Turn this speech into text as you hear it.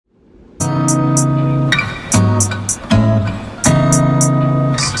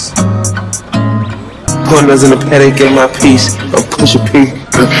corners in the paddock, get my piece. I'm pushing P.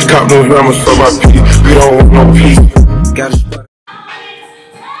 Cop no here, I'ma start my P. We don't want no peace. Got a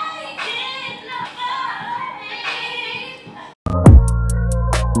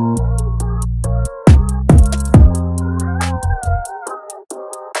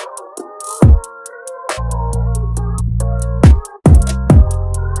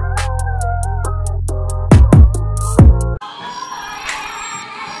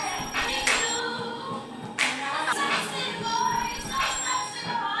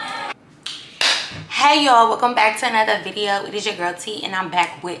Hey y'all, welcome back to another video. It is your girl T and I'm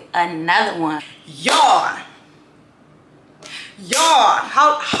back with another one. Y'all,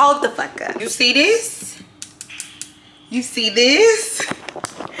 hold the fuck up. You see this? You see this?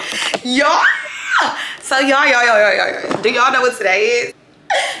 Y'all, so y'all, do y'all know what today is?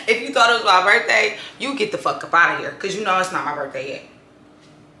 If you thought it was my birthday, you get the fuck up out of here, because you know it's not my birthday yet.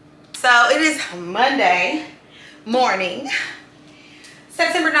 So it is Monday morning,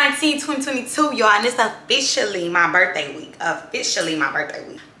 September 19, 2022, y'all, and it's officially my birthday week.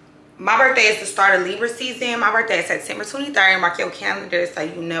 My birthday is the start of Libra season. My birthday is September 23rd. Mark your calendar so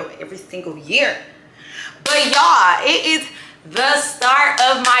you know every single year. But y'all, it is the start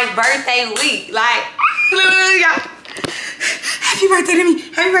of my birthday week. Like, hallelujah. Happy birthday to me.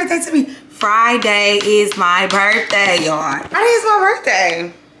 Happy birthday to me. Friday is my birthday, y'all. Friday is my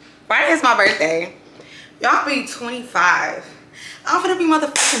birthday. Friday is my birthday. Y'all be 25. I'm gonna be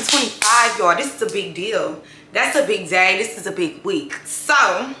motherfucking 25, y'all. This is a big deal. That's a big day. This is a big week.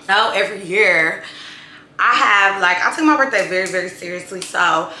 So, every year I take my birthday very, very seriously.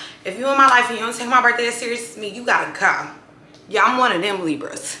 So, if you in my life and you don't take my birthday as serious as me, you gotta go. Yeah, I'm one of them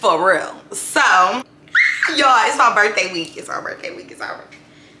Libras, for real. So, y'all, it's my birthday week. It's our birthday week. It's our birthday.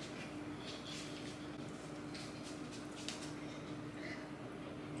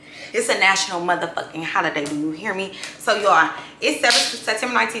 It's a national motherfucking holiday. Do you hear me? So y'all, it's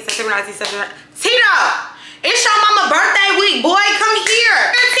September 19th, September 19th, September 19th. Tito, it's your mama birthday week, boy. Come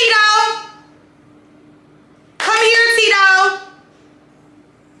here. Tito. Come here, Tito.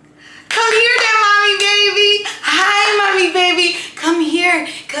 Come here, there, mommy baby. Hi, mommy baby. Come here.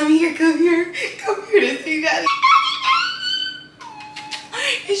 Come here, come here. Come here to see that.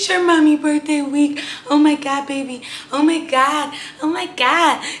 It's your mommy birthday week. Oh my god, baby. Oh my god. Oh my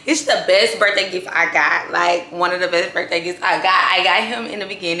god. It's the best birthday gift I got. Like, one of the best birthday gifts I got. I got him in the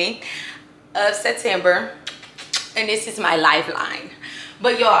beginning of September. And this is my lifeline.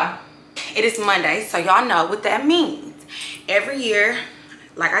 But y'all, it is Monday, so y'all know what that means. Every year,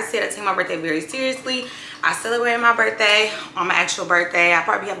 like I said, I take my birthday very seriously. I celebrate my birthday on my actual birthday. I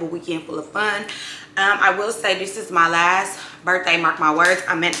probably have a weekend full of fun. I will say this is my last birthday, mark my words.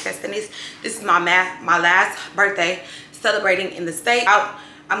 I'm manifesting this. This is my last birthday celebrating in the state.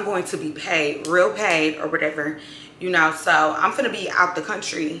 I'm going to be paid, real paid or whatever, you know. So I'm gonna be out the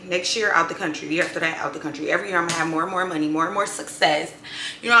country next year, out the country, the year after that, out the country. Every year I'm gonna have more and more money, more and more success.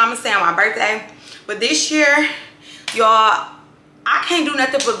 You know what I'm saying, on my birthday. But this year, y'all, I can't do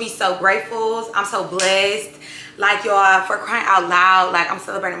nothing but be so grateful. I'm so blessed. Like, y'all, for crying out loud, like, I'm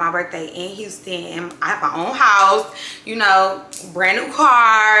celebrating my birthday in Houston and I have my own house, you know, brand new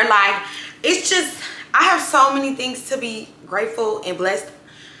car. Like, it's just, I have so many things to be grateful and blessed.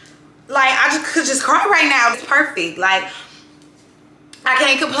 Like, I could just cry right now. It's perfect. Like, I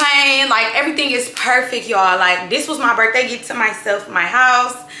can't complain. Like, everything is perfect, y'all. Like, this was my birthday gift to myself, my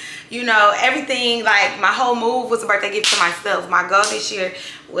house. You know, everything, like, my whole move was a birthday gift to myself. My goal this year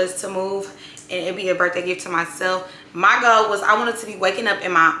was to move and it'd be a birthday gift to myself. My goal was I wanted to be waking up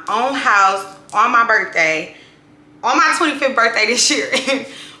in my own house on my birthday, on my 25th birthday this year.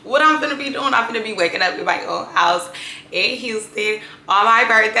 What I'm gonna be doing, I'm gonna be waking up in my own house in Houston on my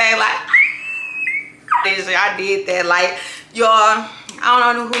birthday. Like, I did that. Like, y'all, I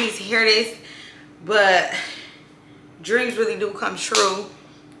don't know who needs to hear this, but dreams really do come true.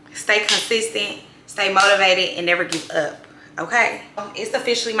 Stay consistent, stay motivated, and never give up. Okay, it's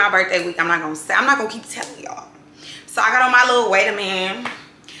officially my birthday week. I'm not gonna keep telling y'all. So I got on my little Wait-A-Man,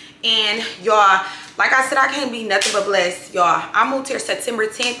 and y'all, like I said, I can't be nothing but blessed, y'all. I moved here September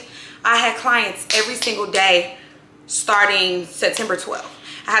 10th. I had clients every single day starting September 12th.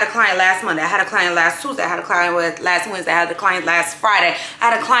 I had a client last Monday. I had a client last Tuesday. I had a client last Wednesday. I had a client last Friday.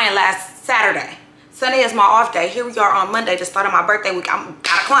 I had a client last Saturday. Sunday is my off day. Here we are on Monday, the start of my birthday week. I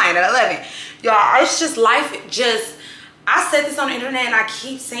got a client at 11. Y'all, it's just life. I said this on the internet and I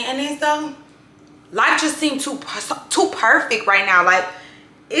keep saying this though. Life just seemed too perfect right now. Like,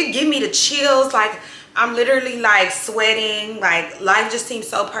 it give me the chills. Like, I'm literally like sweating. Like, life just seems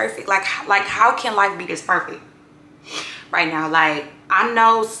so perfect. Like how can life be this perfect right now? Like, I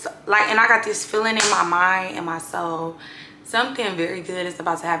know, like, and I got this feeling in my mind and my soul, something very good is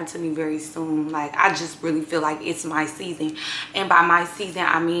about to happen to me very soon. Like, I just really feel like it's my season. And by my season,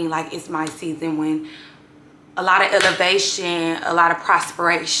 I mean like it's my season when a lot of elevation, a lot of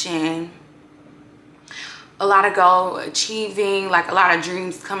prosperation, a lot of goal achieving, like a lot of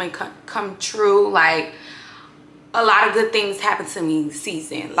dreams come true, like a lot of good things happen to me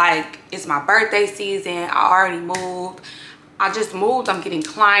season. Like, it's my birthday season. I already moved. I just moved. I'm getting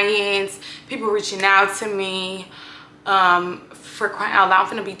clients, people reaching out to me. For crying out loud, I'm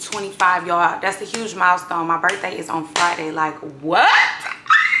gonna be 25, y'all. That's a huge milestone. My birthday is on Friday. Like, what?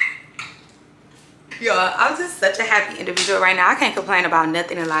 Y'all, I'm just such a happy individual right now. I can't complain about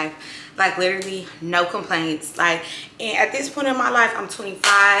nothing in life. Like, literally no complaints. Like, and at this point in my life, I'm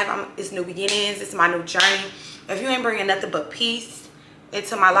 25. It's new beginnings. It's my new journey. If you ain't bringing nothing but peace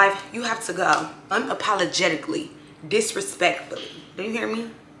into my life, you have to go unapologetically, disrespectfully. Do you hear me?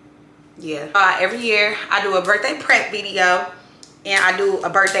 Yeah. Every year I do a birthday prep video and I do a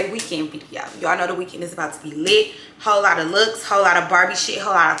birthday weekend video. Y'all know the weekend is about to be lit. Whole lot of looks, whole lot of Barbie shit,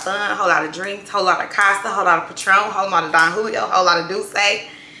 whole lot of fun, whole lot of drinks, whole lot of Costa, whole lot of Patron, whole lot of Don Julio, whole lot of Douce.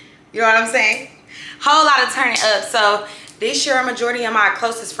 You know what I'm saying? Whole lot of turning up. So this year, a majority of my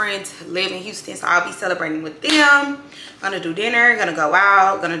closest friends live in Houston, so I'll be celebrating with them. Gonna do dinner, gonna go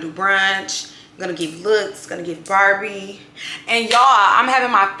out, gonna do brunch, gonna give looks, gonna give Barbie. And y'all, I'm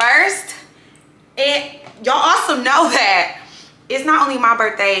having my first, and y'all also know that it's not only my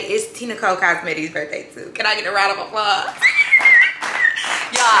birthday, it's Tina Cole Cosmetics' birthday too. Can I get a round of applause?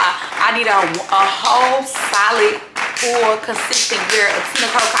 Y'all, I need a whole solid, full, consistent year of Tina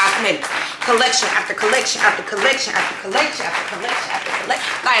Cole Cosmetics. Collection after collection after collection after collection after collection after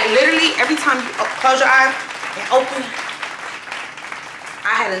collection. Like, literally, every time you close your eyes and open,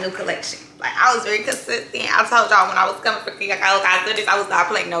 I had a new collection. Like, I was very consistent. I told y'all when I was coming for Tina Cole Cosmetics, I was not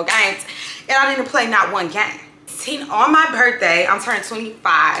playing no games. And I didn't play not one game. On my birthday, I'm turning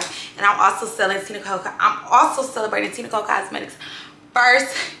 25, and I'm also selling Tina Cole. I'm also celebrating Tina Cole Cosmetics'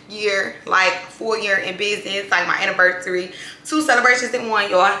 first year, like full year in business, like my anniversary. 2 celebrations in one,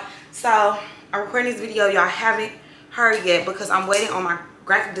 y'all. So I'm recording this video. Y'all haven't heard yet because I'm waiting on my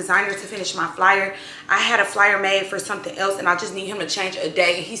graphic designer to finish my flyer. I had a flyer made for something else, and I just need him to change a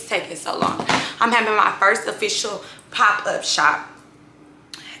day, and he's taking so long. I'm having my first official pop-up shop,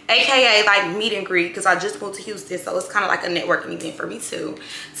 aka like meet and greet, because I just moved to Houston, so it's kind of like a networking event for me too,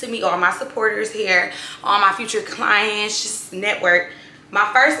 to meet all my supporters here, all my future clients, just network.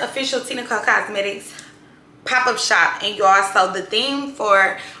 My first official Tina Cole Cosmetics pop-up shop. And y'all, so the theme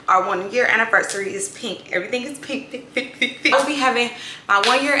for our 1-year anniversary is pink. Everything is pink, pink, pink, pink, pink. I'll be having my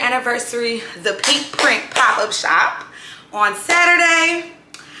 1-year anniversary, the pink print pop-up shop on Saturday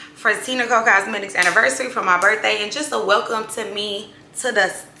for Tina Cole Cosmetics anniversary for my birthday, and just a welcome to me to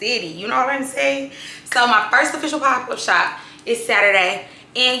the city. You know what I'm saying? So my first official pop-up shop is Saturday,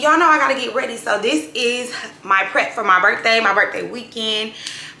 and y'all know I gotta get ready. So this is my prep for my birthday weekend.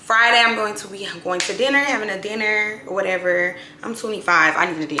 Friday I'm going to be going to dinner, having a dinner or whatever. I'm 25, I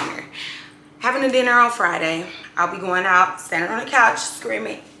need a dinner. Having a dinner on Friday. I'll be going out, standing on the couch,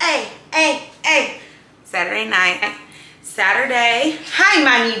 screaming, hey, hey, hey. Saturday night. Saturday, hi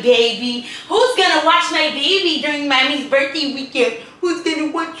mommy baby. Who's gonna watch my baby during mommy's birthday weekend? Who's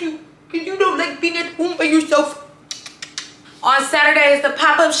gonna watch you? Because you don't like being at home by yourself. On Saturday is the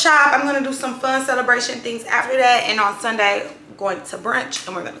pop-up shop. I'm gonna do some fun celebration things after that, and on Sunday going to brunch,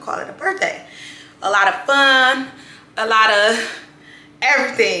 and we're gonna call it a birthday. A lot of fun, a lot of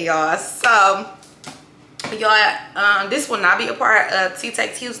everything, y'all. So y'all, this will not be a part of T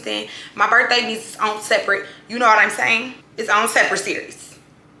Takes Houston. My birthday needs its own separate, you know what I'm saying, its own separate series.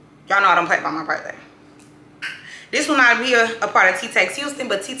 Y'all know I don't play about my birthday. This will not be a part of T Takes Houston,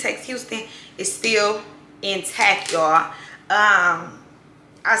 but T Takes Houston is still intact, y'all.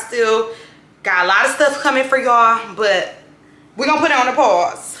 I still got a lot of stuff coming for y'all, but we're gonna put it on a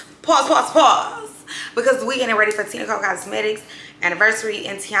pause, because we getting ready for Tina Cole Cosmetics anniversary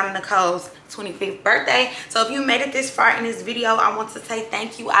and Tiana Nicole's 25th birthday. So if you made it this far in this video, I want to say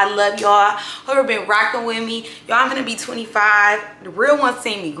thank you. I love y'all who have been rocking with me. Y'all, I'm gonna be 25. The real ones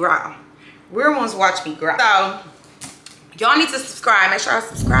see me grow. Real ones watch me grow. So y'all need to subscribe. Make sure I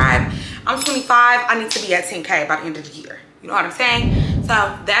subscribe. I'm 25. I need to be at 10K by the end of the year. You know what I'm saying?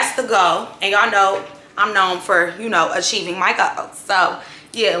 So that's the goal. And y'all know I'm known for, you know, achieving my goals. So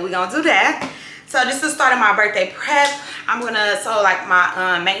yeah, we're gonna do that. So this is starting my birthday prep. I'm gonna, so like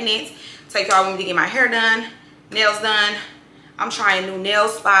my maintenance, take y'all with me to get my hair done, nails done. I'm trying new nail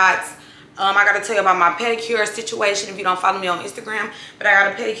spots. I gotta tell you about my pedicure situation if you don't follow me on Instagram. But I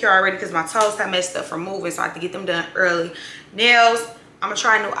got a pedicure already because my toes got messed up from moving, so I have to get them done early. Nails, I'm gonna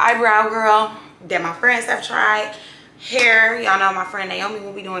try a new eyebrow girl that my friends have tried. Hair, y'all know my friend Naomi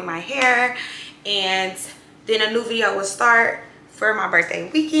will be doing my hair. And then a new video will start for my birthday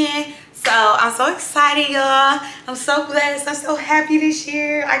weekend. So I'm so excited, y'all. I'm so blessed. I'm so happy this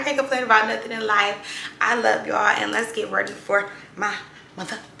year. I can't complain about nothing in life. I love y'all, and let's get ready for my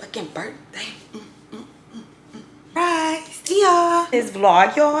motherfucking birthday. Right, see y'all. This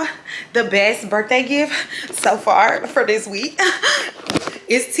vlog, y'all, the best birthday gift so far for this week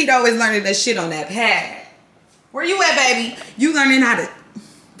is Tito is learning the shit on that pad. Where you at, baby? You learning how to,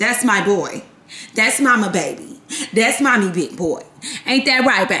 that's my boy. That's mama, baby. That's mommy, big boy. Ain't that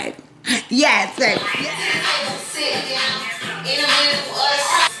right, baby? Yes, baby.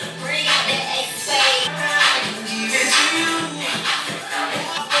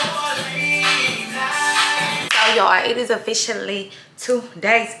 So, y'all, it is officially 2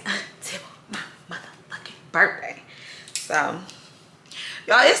 days until my motherfucking birthday. So,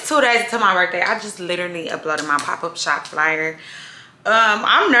 y'all, it's 2 days until my birthday. I just literally uploaded my pop-up shop flyer.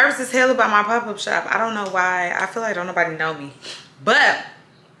 I'm nervous as hell about my pop-up shop. I don't know why. I feel like don't nobody know me. But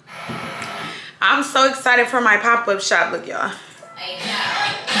I'm so excited for my pop-up shop. Look, y'all.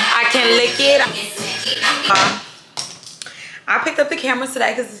 I can lick it. I picked up the cameras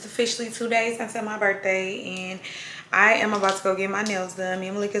today because it's officially 2 days until my birthday. And I am about to go get my nails done. Me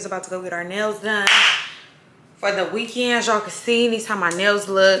and Malika's about to go get our nails done for the weekend. As y'all can see, these how my nails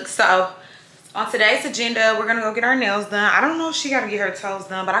look. So on today's agenda, we're gonna go get our nails done. I don't know if she gotta get her toes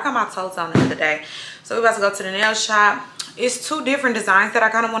done, but I got my toes done the other day. So we're about to go to the nail shop. It's 2 different designs that I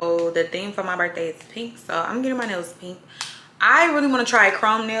kind of want. So the theme for my birthday is pink, so I'm getting my nails pink. I really want to try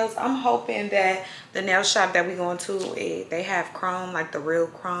chrome nails. I'm hoping that the nail shop that we going to, they have chrome, like the real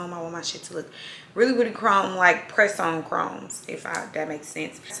chrome. I want my shit to look really, really chrome, like press-on chromes, if that makes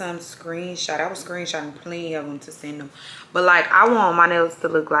sense. Some screenshot. I was screenshotting plenty of them to send them. But like, I want my nails to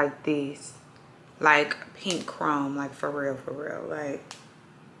look like this. Like pink chrome, like for real, for real. Like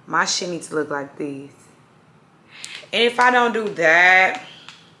my shit needs to look like this. And if I don't do that,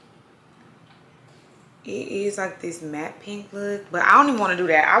 it is like this matte pink look. But I don't even want to do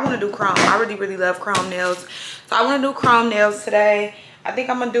that. I want to do chrome. I really, really love chrome nails. So I want to do chrome nails today. I think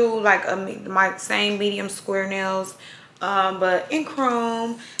I'm gonna do like my same medium square nails, but in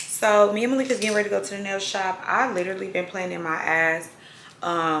chrome. So me and Malika's getting ready to go to the nail shop. I literally been planning my ass,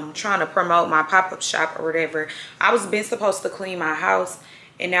 trying to promote my pop-up shop or whatever. I was been supposed to clean my house,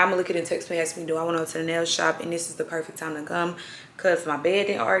 and now Malika didn't text me, ask me, do I want to go to the nail shop? And this is the perfect time to come because my bed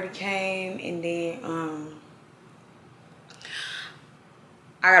didn't already came, and then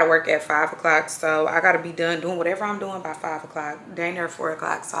I gotta work at 5 o'clock, so I gotta be done doing whatever I'm doing by 5 o'clock. Dang near 4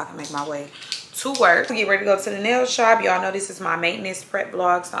 o'clock, so I can make my way to work. Get ready to go to the nail shop. Y'all know this is my maintenance prep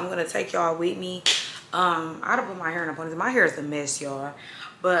vlog, so I'm gonna take y'all with me. I gotta put my hair in a ponytail. My hair is a mess, y'all,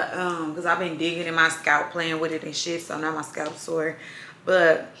 but because I've been digging in my scalp, playing with it and shit, so now my scalp's sore.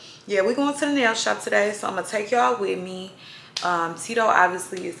 But yeah, we're going to the nail shop today, so I'm gonna take y'all with me. Tito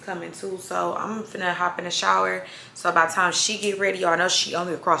obviously is coming too, so I'm finna hop in the shower. So by the time she get ready, y'all know she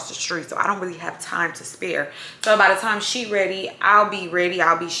only across the street, so I don't really have time to spare. So by the time she ready, I'll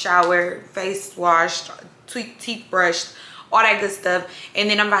be showered, face washed, teeth brushed, all that good stuff. And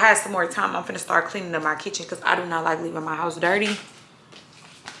then if I have some more time, I'm finna start cleaning up my kitchen because I do not like leaving my house dirty.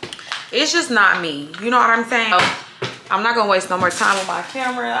 It's just not me, you know what I'm saying? So I'm not gonna waste no more time with my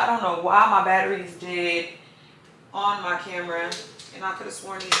camera. I don't know why my battery is dead on my camera, and I could have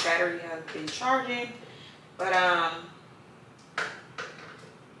sworn these batteries have been charging. But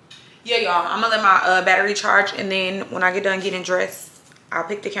yeah, y'all, I'm gonna let my battery charge, and then when I get done getting dressed, I'll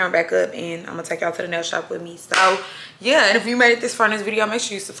pick the camera back up and I'm gonna take y'all to the nail shop with me. So yeah, and if you made it this far in this video, make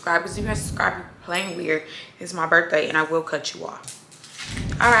sure you subscribe, because if you haven't subscribed, you're playing weird. It's my birthday and I will cut you off.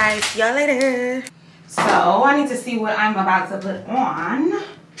 All right, see y'all later. So I need to see what I'm about to put on.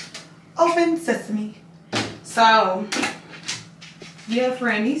 Open sesame. So yeah,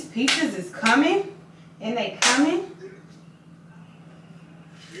 friend, these peaches is coming, and they coming.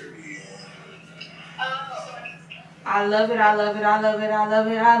 I love it, I love it, I love it, I love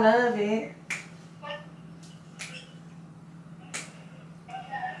it, I love it.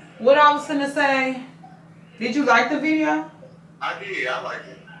 What I was gonna say, did you like the video? I did, I liked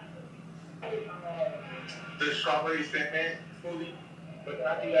it. The strawberry sandwich smoothie, but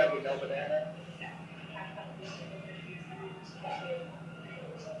I do that with no banana.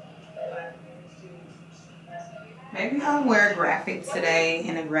 Maybe I'll wear a graphic today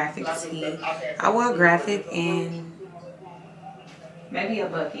and a graphic tee. I'll wear a graphic and maybe a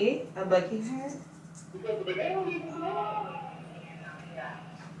bucket hat.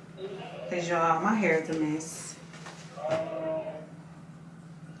 Cause y'all, my hair is a mess.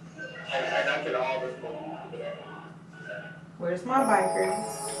 And I could always go. Where's my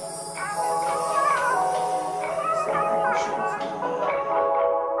bikers?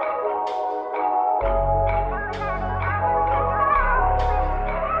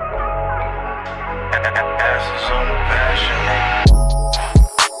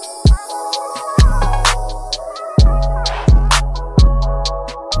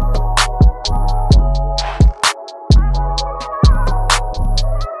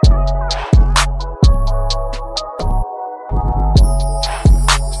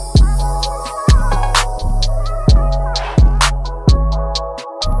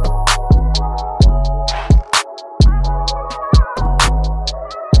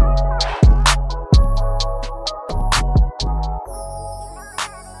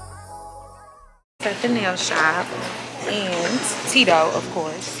 At the nail shop, and Tito, of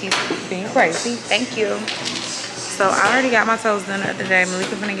course, he's being crazy. Thank you. So I already got my toes done the other day.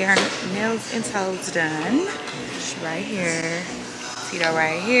 Malika's gonna get her nails and toes done. She's right here. Tito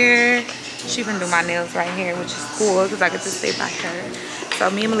right here. She gonna do my nails right here, which is cool because I get to stay by her. So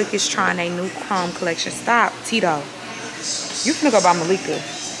me and Malika's trying a new chrome collection. Stop, Tito. You finna go by Malika.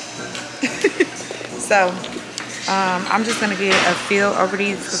 So I'm just gonna get a feel over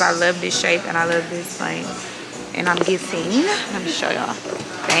these because I love this shape and I love this thing. And I'm guessing, let me show y'all.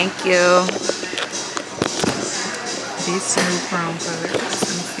 Thank you. This new chrome color.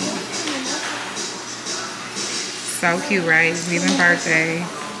 So cute, right? It's Leaving birthday.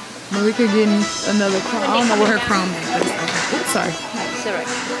 Malika getting another chrome. I don't know what her chrome is. Okay. Oops, sorry. It's alright.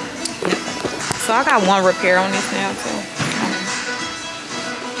 Yep. So I got one repair on this now too.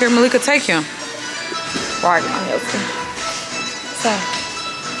 Here, Malika, take him. Right, my nails. So,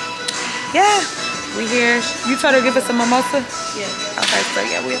 yeah, we here. You told her to give us a mimosa? Yeah. Okay, so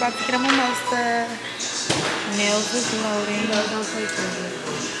yeah, we about to get a mimosa. Nails is loading.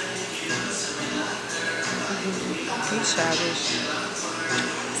 He's childish.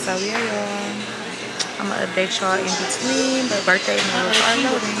 So yeah, y'all. I'm gonna update y'all in between, but birthday nails are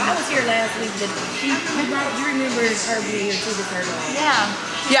loading. I was here last week, but you remember her being here too, her dog. Yeah.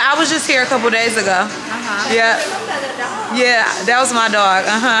 Yeah, I was just here a couple days ago. Yeah. Yeah, that was my dog.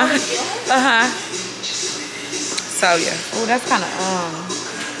 So yeah. Oh, that's kind of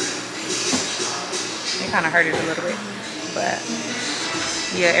it kind of hurt it a little bit, but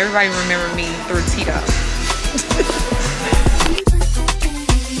yeah, everybody remember me through Tito.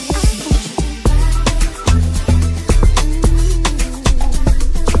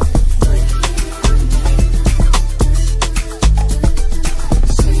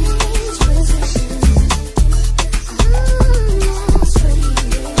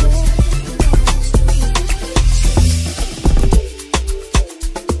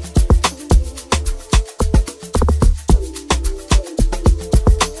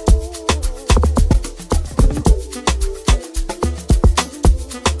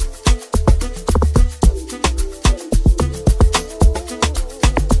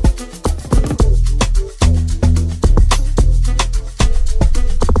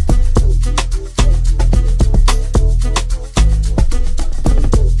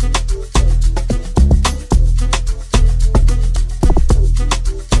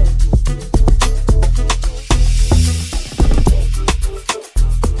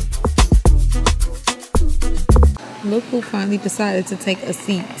 Look who finally decided to take a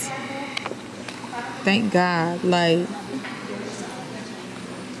seat. Thank God. Like,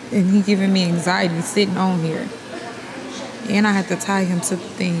 and he giving me anxiety sitting on here. And I had to tie him to the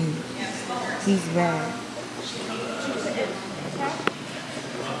thing. He's bad.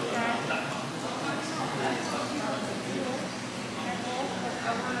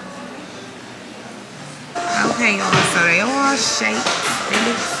 Okay, y'all, so they all shaped. They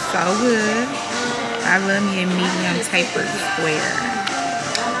look so good. I love me a medium tapered square.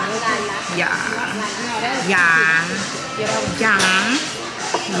 Yeah. Yeah. Yeah.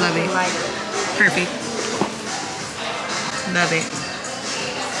 Love it. Perfect. Love it.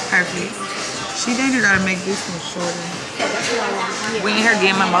 Perfect. She dang near gotta make this one shorter. We ain't her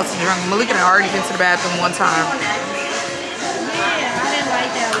getting mimosa drunk. Malika had already been to the bathroom one time. Yeah, I didn't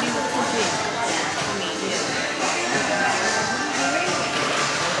like that when he was too big.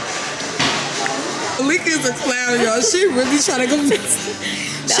 Malika is a clown, y'all. She really trying to convince.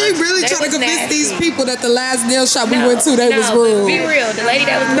 She really trying to convince these people that the last nail shop we went to, they was rude. Be real. The lady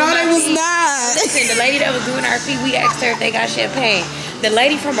that was doing they was not. Listen, the lady that was doing our feet, we asked her if they got champagne. The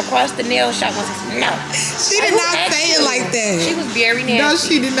lady from across the nail shop was no. She did not say it like that. She was very nasty. No,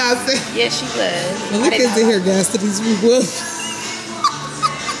 she did not say. Yes, she was. Malika's in here, guys, to these people.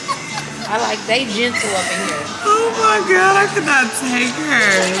 I like they gentle up in here. Oh my god, I could not take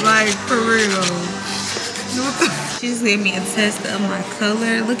her. Like, for real. What the? She just gave me a test of my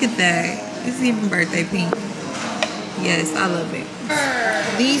color. Look at that. It's even birthday pink. Yes, I love it.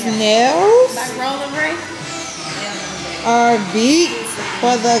 These nails Like rolling ring. are beats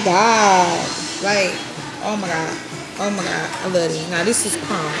for the gods. Like, oh my god. Oh my god. I love these. Now this is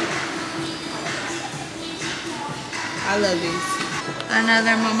chrome. I love these.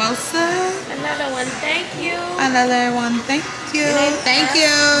 Another mimosa. Another one, thank you. Another one, thank you. Thank you.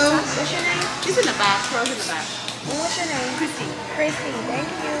 What's your name? It's in the box. Rose in the box. What's your name? Christy. Christy,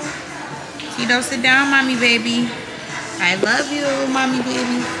 thank you. Tito, sit down, mommy baby. I love you, mommy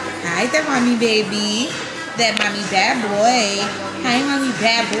baby. Hi there, mommy baby. That mommy bad boy. Hi, mommy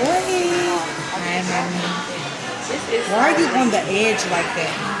bad boy. Hi, mommy. Why are you on the edge like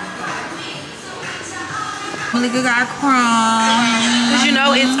that? Malika got crumbs. Because you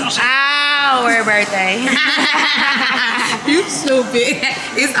know it's our birthday. You stupid.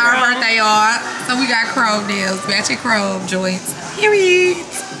 It's our birthday, y'all. So we got chrome nails, matching chrome joints. Period.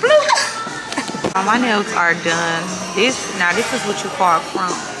 My nails are done. This is what you call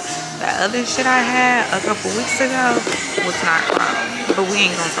chrome. That other shit I had a couple weeks ago was not chrome. But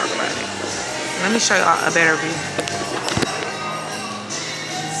we ain't gonna talk about it. Let me show y'all a better view.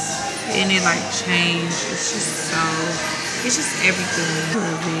 And it like changed. It's just everything.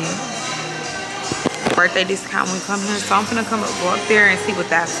 Birthday discount when we come here. So I'm gonna go up there and see what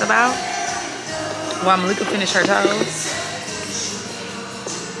that's about. While Malika finish her toes.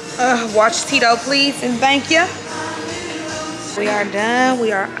 Watch Tito, please, and thank you. We are done.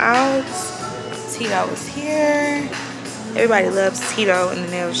 We are out. Tito is here. Everybody loves Tito in the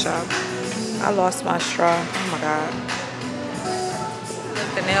nail shop. I lost my straw. Oh my god.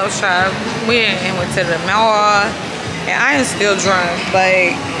 Left the nail shop. We went to the mall, and I am still drunk.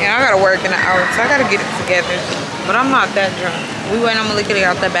 Like, and I gotta work in an hour, so I gotta get it together. But I'm not that drunk. We went on Malika to get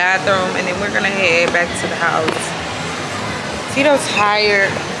out the bathroom, and then we're gonna head back to the house. Tito's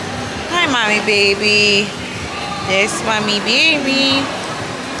tired. Hi, mommy baby. Yes, mommy baby.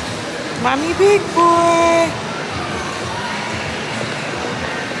 Mommy big boy.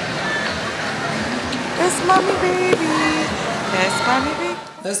 That's mommy baby. That's mommy baby.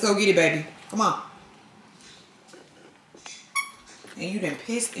 Let's go get it, baby. Come on. And you done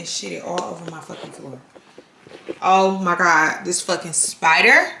pissed and shit it all over my fucking floor. Oh my god, this fucking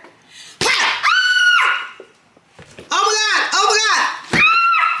spider. Oh my god, oh my god.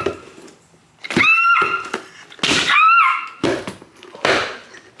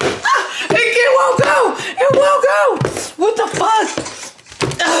 It won't go. What the fuck?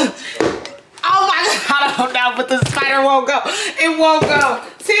 Oh my god, I don't know, but the spider won't go. It won't go.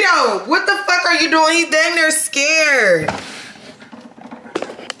 Tito, what the fuck are you doing? He's dang near scared.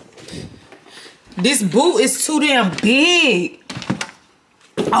 This boot is too damn big.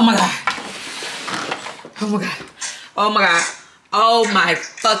 Oh my god. Oh my god. Oh my god. Oh my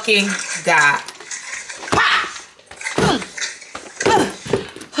fucking god.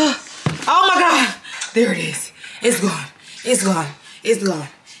 Oh my god. There it is. It's gone. It's gone. It's gone.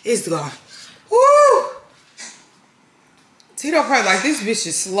 It's gone. Woo! Tito probably like, this bitch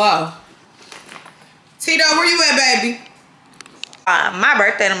is slow. Tito, where you at, baby? My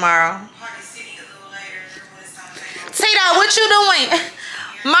birthday tomorrow. Tito, what you doing?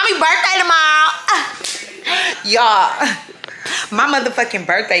 Mommy birthday tomorrow. Y'all, my motherfucking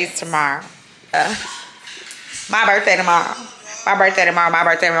birthday is tomorrow. My birthday tomorrow. My birthday tomorrow. My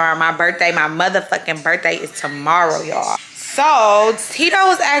birthday tomorrow. My birthday, my motherfucking birthday is tomorrow, y'all. So,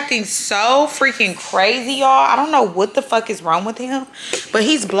 Tito is acting so freaking crazy, y'all. I don't know what the fuck is wrong with him, but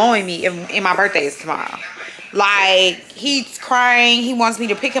he's blowing me and my birthday is tomorrow. Like, he's crying. He wants me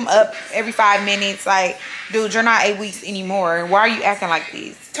to pick him up every 5 minutes. Like, dude, you're not 8 weeks anymore. Why are you acting like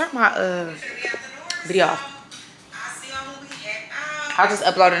this? Turn my video off. I just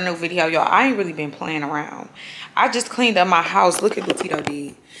uploaded a new video, y'all. I ain't really been playing around. I just cleaned up my house. Look at what Tito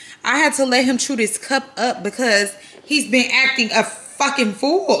did. I had to let him chew this cup up because he's been acting a fucking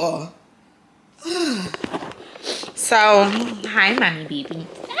fool. So, hi, mommy baby.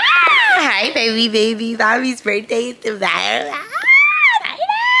 Hi, baby baby. Mommy's birthday is tomorrow.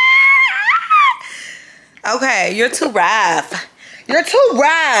 Okay, you're too rough. You're too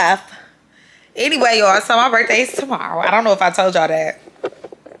rough. Anyway, y'all, so my birthday is tomorrow. I don't know if I told y'all that.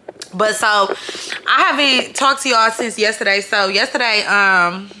 But so, I haven't talked to y'all since yesterday. So, yesterday,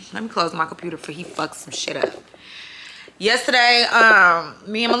 let me close my computer for he fucked some shit up. Yesterday,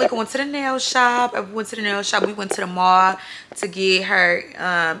 me and Malika went to the nail shop. We went to the mall to get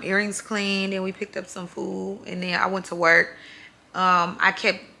her earrings cleaned. And we picked up some food. And then I went to work. I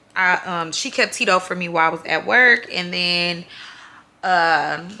kept she kept Tito for me while I was at work, and then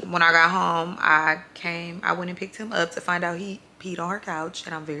when I got home, I went and picked him up to find out he peed on her couch,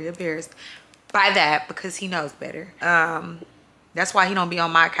 and I'm very embarrassed by that because he knows better. That's why he don't be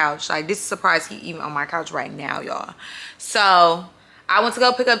on my couch. Like, this is a surprise he even on my couch right now, y'all. So I went to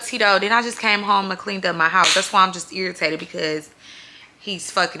go pick up Tito, then I just came home and cleaned up my house. That's why I'm just irritated, because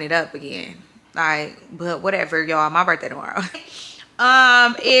he's fucking it up again. Like, but whatever, y'all. My birthday tomorrow.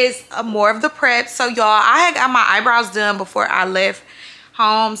 Is more of the prep. So y'all, I had got my eyebrows done before I left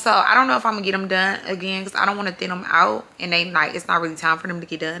home, so I don't know if I'm gonna get them done again, because I don't want to thin them out, and it's not really time for them to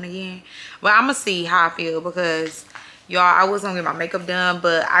get done again. But I'm gonna see how I feel, because y'all, I was gonna get my makeup done,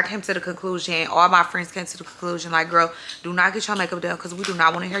 but I came to the conclusion, all my friends came to the conclusion, like, girl, do not get your makeup done, because we do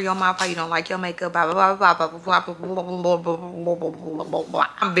not want to hear your mouth how you don't like your makeup, blah blah blah blah blah blah blah blah blah blah blah blah.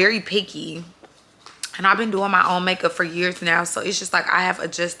 I'm very picky, and I've been doing my own makeup for years now, so it's just like I have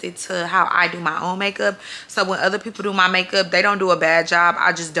adjusted to how I do my own makeup. So when other people do my makeup, they don't do a bad job.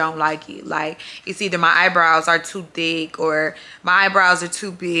 I just don't like it. Like, it's either my eyebrows are too thick, or my eyebrows are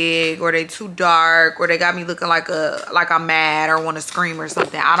too big, or they too dark, or they got me looking like I'm mad or want to scream or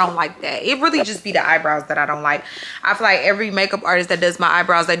something. I don't like that. It really just be the eyebrows that I don't like. I feel like every makeup artist that does my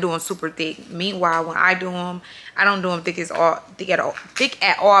eyebrows, they do them super thick. Meanwhile, when I do them, I don't do them thick at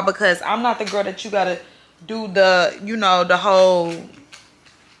all, because I'm not the girl that you gotta do the, you know, the whole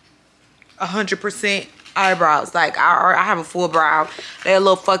 100% eyebrows. Like, I have a full brow. They're a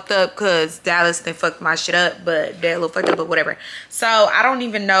little fucked up because Dallas then fucked my shit up, but they're a little fucked up, but whatever. So I don't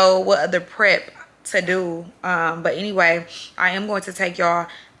even know what other prep to do. But anyway, I am going to take y'all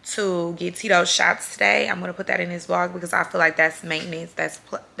to get Tito's shots today. I'm gonna put that in this vlog because I feel like that's maintenance, that's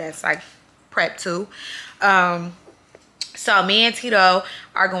like prep too. So me and Tito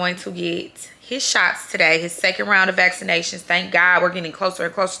are going to get his shots today, his second round of vaccinations. Thank God we're getting closer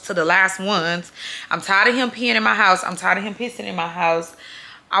and closer to the last ones. I'm tired of him peeing in my house. I'm tired of him pissing in my house.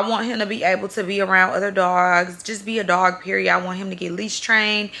 I want him to be able to be around other dogs, just be a dog, period. I want him to get leash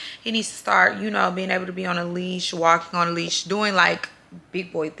trained. He needs to start, you know, being able to be on a leash, walking on a leash, doing like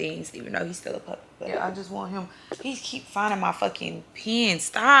big boy things, even though he's still a puppy. But yeah, I just want him. He keep finding my fucking pen.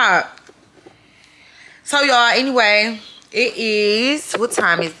 Stop. So y'all, anyway, it is, what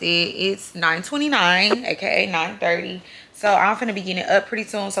time is it? It's 9:29, aka 9:30. So I'm finna be getting up pretty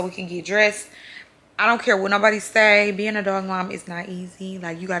soon so we can get dressed. I don't care what nobody say, being a dog mom is not easy.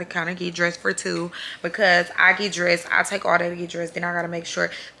 Like, you gotta kind of get dressed for two, because I get dressed, I take all day to get dressed, then I gotta make sure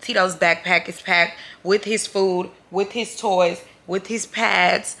Tito's backpack is packed with his food, with his toys, with his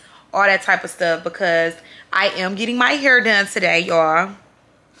pads, all that type of stuff, because I am getting my hair done today, y'all.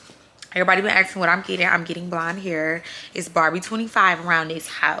 Everybody been asking what I'm getting. I'm getting blonde hair. It's Barbie 25 around this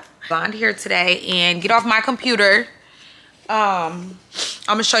house. Blonde hair today, and get off my computer. I'm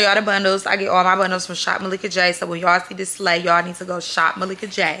gonna show y'all the bundles. I get all my bundles from Shop Malika J. So when y'all see this slay, y'all need to go Shop Malika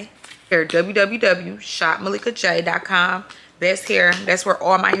J. Here, www.shopmalikaj.com. Best hair. That's where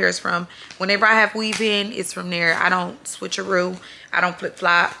all my hair is from. Whenever I have weave in, it's from there. I don't switcheroo. I don't flip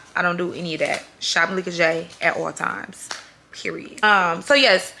flop. I don't do any of that. Shop Malika J at all times. Period. So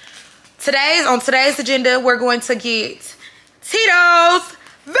yes, on today's agenda, we're going to get Tito's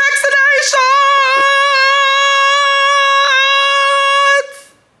vaccination.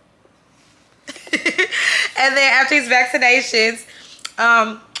 And then after these vaccinations,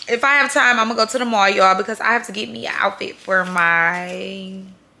 if I have time, I'm gonna go to the mall, y'all, because I have to get me an outfit for my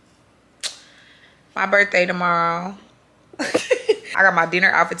birthday tomorrow. I got my dinner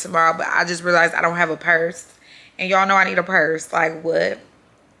outfit tomorrow, but I just realized I don't have a purse, and y'all know I need a purse. Like, what?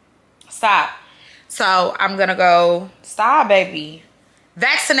 Stop. So I'm gonna go. Stop, baby.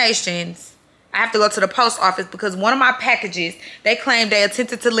 Vaccinations. I have to go to the post office because one of my packages, they claimed they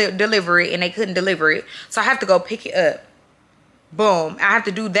attempted to deliver it and they couldn't deliver it. So I have to go pick it up. Boom. I have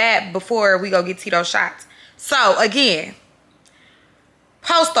to do that before we go get Tito shots. So again,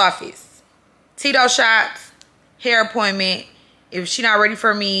 post office, Tito shots, hair appointment. If she not ready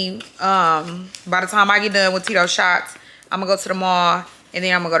for me, by the time I get done with Tito shots, I'm gonna go to the mall and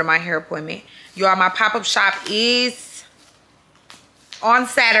then I'm gonna go to my hair appointment. Y'all, my pop-up shop is on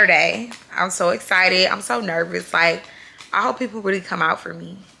Saturday. I'm so excited. I'm so nervous. Like, I hope people really come out for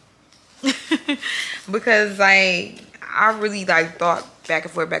me. Because, like, I really, like, thought back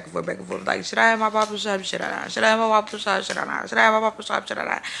and forth. Like, should I have my pop-up shop? Should I not? Should I have my pop-up shop? Should I not? Should I have my pop-up shop? Should I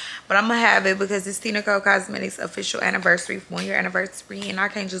not? But I'm gonna have it because it's Hiiiiii Cosmetics official anniversary, 1-year anniversary, and I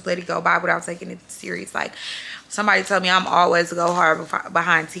can't just let it go by without taking it serious. Like, somebody told me I'm always go hard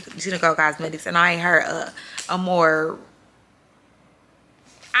behind Hiiiiii Cosmetics, and I ain't heard a more...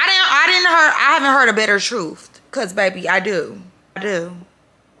 I haven't heard a better truth, because baby, I do.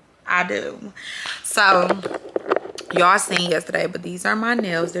 I do. So y'all seen yesterday, but these are my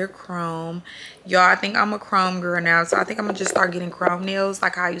nails. They're chrome. Y'all, I think I'm a chrome girl now, so I think I'm gonna just start getting chrome nails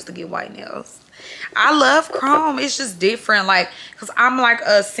like how I used to get white nails. I love chrome. It's just different, like, because I'm like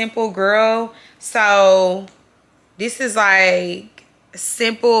a simple girl, so this is like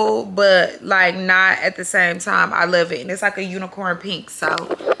simple but like not at the same time. I love it, and it's like a unicorn pink. So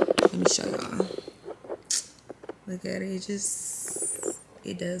let me show y'all. Look at it.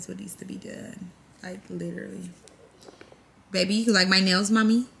 It does what needs to be done, like literally. Baby, you like my nails,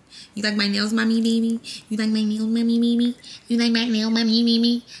 mommy? You like my nails, mommy, baby? You like my nails, mommy, baby? You like my nail, mommy,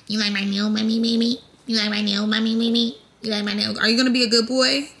 baby? You like my nail, mommy, baby? You like my nail, mommy, baby? You like my nails? Are you gonna be a good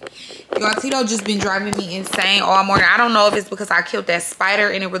boy? Y'all, Tito just been driving me insane all morning. I don't know if it's because I killed that spider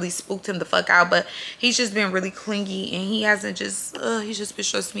and it really spooked him the fuck out, but he's just been really clingy and he hasn't just, he's just been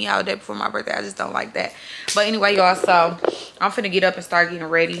stressing me out day before my birthday. I just don't like that. But anyway, y'all, so I'm finna get up and start getting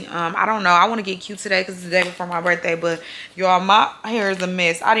ready. I don't know. I want to get cute today because it's the day before my birthday, but y'all, my hair is a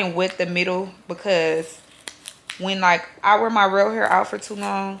mess. I didn't wet the middle because when like I wear my real hair out for too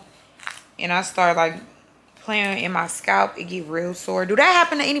long and I start like playing in my scalp, it get real sore. Do that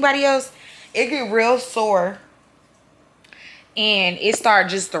happen to anybody else? It get real sore and it start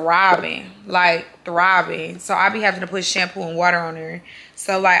just throbbing, like throbbing. So I be having to put shampoo and water on there.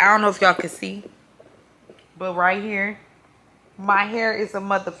 So like, I don't know if y'all can see, but right here my hair is a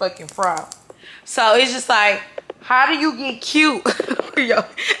motherfucking frog. So it's just like, how do you get cute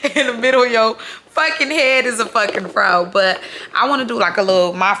in the middle of your fucking head is a fucking frog? But I want to do like a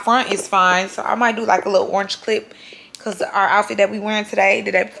little, my front is fine, so I might do like a little orange clip because our outfit that we wearing today,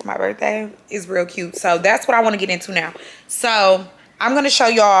 the day before my birthday, is real cute. So that's what I want to get into now. So I'm gonna show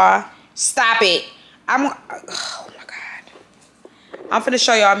y'all. Stop it. Oh my god. I'm finna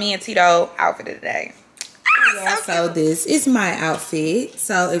show y'all me and Tito outfit of the day. Yeah, so this is my outfit.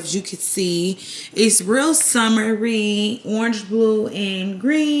 So if you could see, it's real summery, orange, blue, and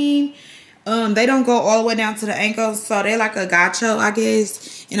green. They don't go all the way down to the ankles, so they're like a gacho, I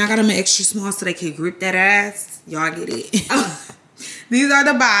guess. And I got them extra small so they can grip that ass. Y'all get it. These are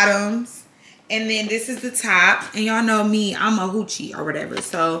the bottoms, and then this is the top. And y'all know me, I'm a hoochie or whatever,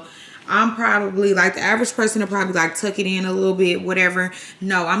 so I'm probably like the average person to probably like tuck it in a little bit, whatever.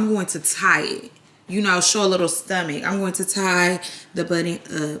 No, I'm going to tie it. You know, show a little stomach. I'm going to tie the button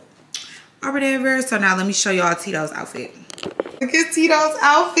up or whatever. So now let me show y'all Tito's outfit. Look at Tito's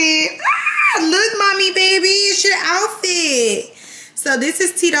outfit. Ah, look, mommy, baby, it's your outfit. So this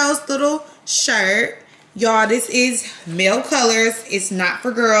is Tito's little shirt. Y'all, this is male colors. It's not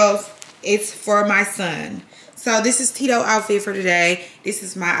for girls. It's for my son. So this is Tito's outfit for today. This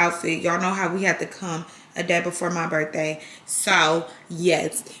is my outfit. Y'all know how we had to come a day before my birthday. So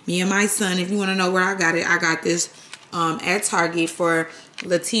yes, me and my son, if you want to know where I got it, I got this at Target for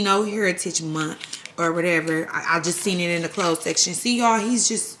Latino Heritage Month or whatever. I just seen it in the clothes section. See, y'all, he's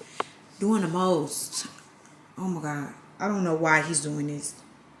just doing the most. Oh my god, I don't know why he's doing this,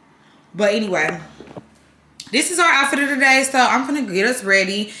 but anyway, this is our outfit of the day. So I'm gonna get us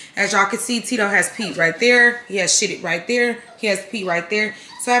ready. As y'all can see, Tito has Pete right there. He has shitted right there. He has Pete right there.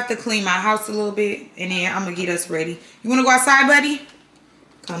 So I have to clean my house a little bit, and then I'm gonna get us ready. You wanna go outside, buddy?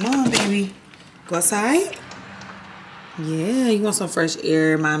 Come on, baby. Go outside? Yeah, you want some fresh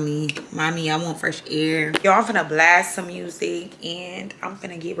air, mommy. Mommy, I want fresh air. Y'all, I'm finna blast some music, and I'm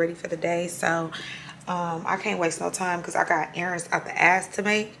finna get ready for the day. So I can't waste no time because I got errands out the ass to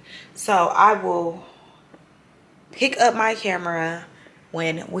make. So I will pick up my camera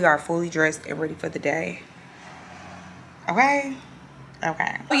when we are fully dressed and ready for the day. Okay?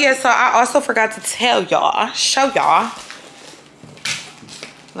 Okay. Oh yeah, so I also forgot to tell y'all, show y'all.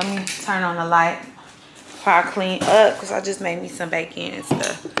 Let me turn on the light before I clean up because I just made me some bacon and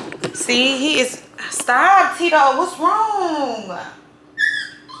stuff. See, he is, stop, Tito, what's wrong?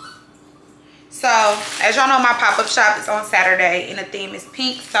 So, as y'all know, my pop-up shop is on Saturday and the theme is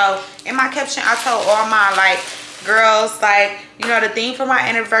pink. So, in my caption, I told all my, like, girls, like, you know, the theme for my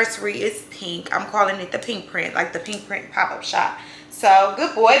anniversary is pink. I'm calling it the pink print, like the pink print pop-up shop. So,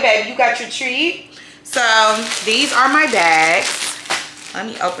 good boy, baby. You got your treat. So, these are my bags. Let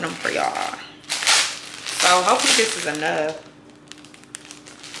me open them for y'all. So, hopefully this is enough.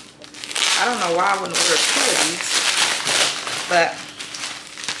 I don't know why I wouldn't order 2 of these. But,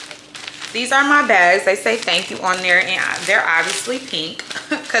 these are my bags. They say thank you on there. And they're obviously pink.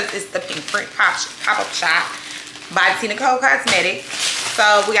 Because it's the pink print pop-up shop by Tina Cole Cosmetics.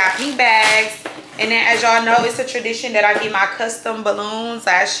 So, we got pink bags. And then, as y'all know, it's a tradition that I get my custom balloons.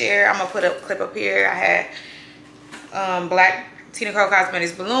 Last year, I'm going to put a clip up here. I had black Tina Cole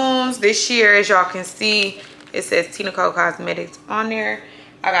Cosmetics balloons. This year, as y'all can see, it says Tina Cole Cosmetics on there.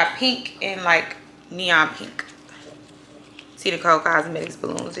 I got pink and like neon pink Tea Deco Cosmetics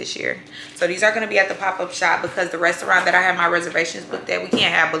balloons this year. So these are going to be at the pop-up shop because the restaurant that I have my reservations booked at, we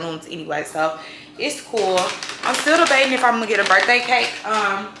can't have balloons anyway. So it's cool. I'm still debating if I'm going to get a birthday cake.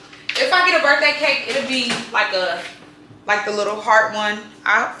 If I get a birthday cake, it'll be like the little heart one.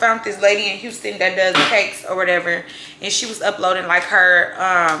 I found this lady in Houston that does cakes or whatever, and she was uploading like her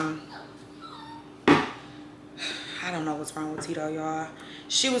I don't know what's wrong with Tito, y'all.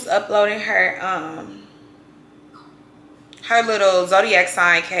 She was uploading her her little zodiac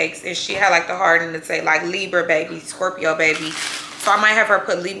sign cakes, and she had like the heart and it say like Libra baby, Scorpio baby. So I might have her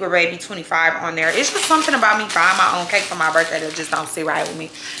put Libra baby 25 on there. It's just something about me buying my own cake for my birthday that just don't sit right with me.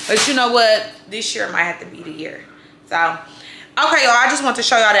 But you know what? This year might have to be the year. So, okay, y'all. I just want to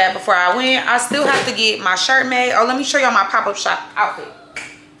show y'all that before I went. I still have to get my shirt made. Oh, let me show y'all my pop-up shop outfit.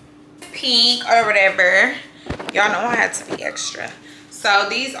 Pink or whatever. Y'all know I had to be extra. So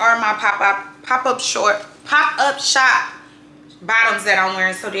these are my pop-up shop bottoms that I'm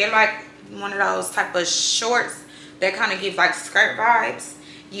wearing. So they're like one of those type of shorts that kind of give like skirt vibes.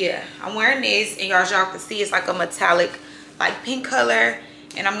 Yeah, I'm wearing this, and y'all can see it's like a metallic like pink color,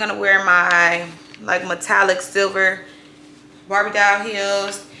 and I'm gonna wear my like metallic silver Barbie doll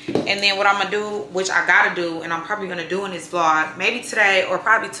heels. And then what I'm gonna do, which I gotta do, and I'm probably gonna do in this vlog maybe today or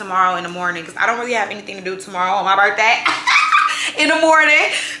probably tomorrow in the morning, because I don't really have anything to do tomorrow on my birthday in the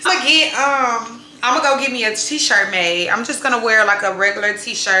morning. So I'm gonna go get me a t-shirt made. I'm just gonna wear like a regular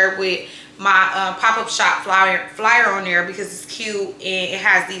t-shirt with my pop-up shop flyer on there because it's cute and it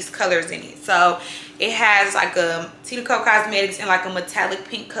has these colors in it. So it has like a Tea Deco Cosmetics in like a metallic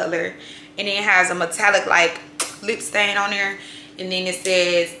pink color, and then it has a metallic like lip stain on there, and then it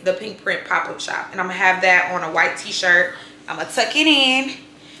says the pink print pop-up shop. And I'm gonna have that on a white t-shirt. I'm gonna tuck it in,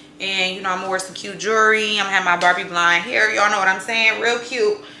 and you know, I'm gonna wear some cute jewelry. I'm gonna have my Barbie blonde hair. Y'all know what I'm saying? Real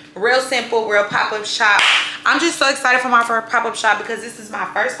cute, real simple, real pop-up shop. I'm just so excited for my first pop-up shop because this is my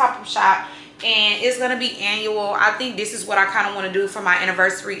first pop-up shop, and it's gonna be annual. I think this is what I kind of want to do for my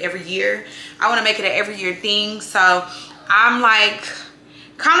anniversary every year. I want to make it an every year thing. So I'm like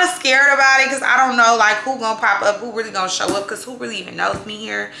kind of scared about it because I don't know like who gonna pop up, who really gonna show up, because who really even knows me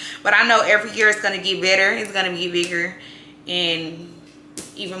here. But I know every year it's gonna get better, it's gonna get bigger and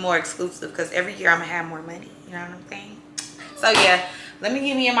even more exclusive, because every year I'm gonna have more money, you know what I'm saying? So yeah, let me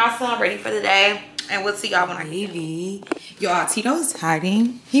get me and my son ready for the day, and we'll see y'all when I get here. Y'all, Tito's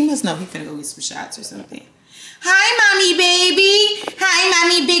hiding. He must know he finna go get some shots or something. Hi, mommy, baby. Hi,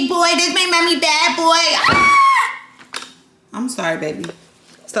 mommy, big boy. This my mommy, bad boy. Ah! I'm sorry, baby.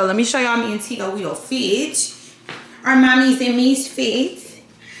 So let me show y'all me and Tito. We all fit. Our mommies and me's fit.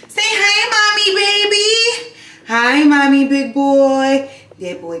 Say hi, mommy, baby. Hi, mommy, big boy.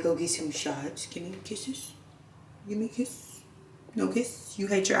 That boy go get some shots. Give me kisses. Give me a kiss. No kiss. You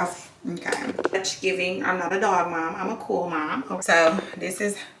hate your outfit. Okay. Touch giving. I'm not a dog mom. I'm a cool mom. So this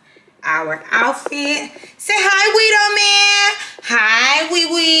is our outfit. Say hi, Weedo Man. Hi, Wee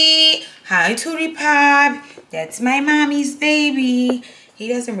Wee. Hi, Tootie Pop. That's my mommy's baby. He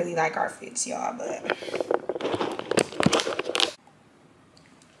doesn't really like our fits, y'all, but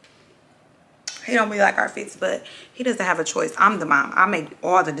he don't really like our fits, but he doesn't have a choice. I'm the mom. I make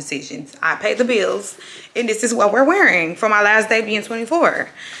all the decisions. I pay the bills, and this is what we're wearing for my last day being 24.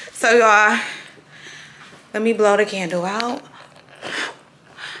 So y'all, let me blow the candle out.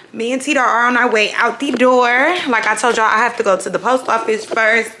 Me and Tito are on our way out the door. Like I told y'all, I have to go to the post office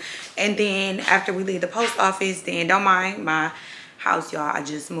first, and then after we leave the post office, then don't mind my house, y'all. I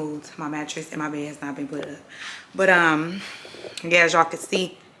just moved my mattress and my bed has not been put up. But yeah, as y'all can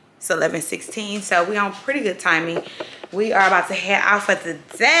see, it's 11:16, so we on pretty good timing. We are about to head out for the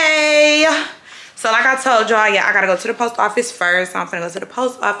day. So like I told y'all, yeah, I gotta go to the post office first. So I'm gonna go to the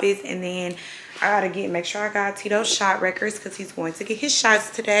post office, and then I gotta make sure I got Tito's shot records because he's going to get his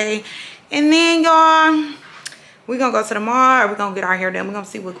shots today. And then y'all, we're gonna go to the mall, or we're gonna get our hair done. We're gonna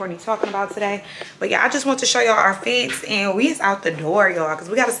see what Courtney's talking about today. But yeah, I just want to show y'all our fits, and we is out the door, y'all, because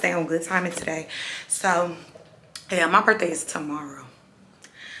we gotta stay on good timing today. So yeah, my birthday is tomorrow.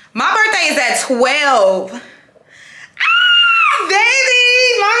 My birthday is at 12. Baby,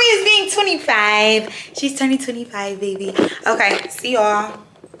 mommy is being 25. She's turning 25, baby. Okay, see y'all.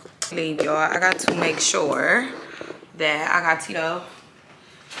 Leave, y'all. I got to make sure that I got Tito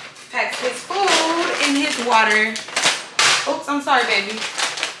packs his food and his water. Oops, I'm sorry, baby.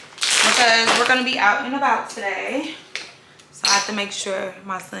 Because we're gonna be out and about today, so I have to make sure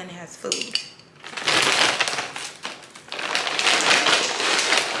my son has food.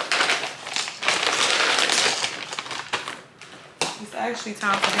 It's actually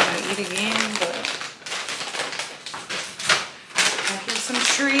time for him to eat again, but I guess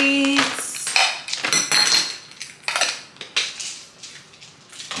some treats.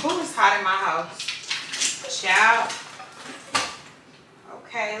 Who is hot in my house? Shout.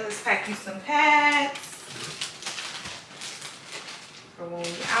 Okay, let's pack you some pads for when we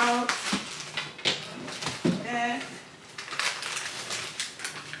out. That.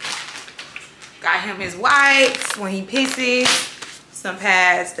 Got him his wipes when he pisses. Some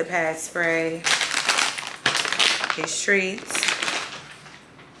pads, the pad spray. His treats.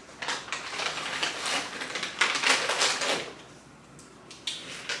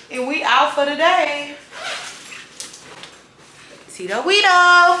 And we out for the day. Tito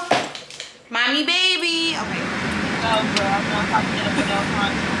Weedo. Mommy baby. Okay. No, bro, I'm not talking to the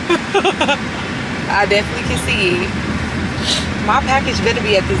I definitely can see it. My package better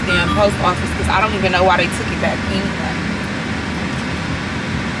be at this damn post office because I don't even know why they took it back anyway.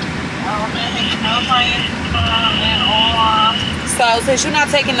 Oh man, no clients at all. So since you're not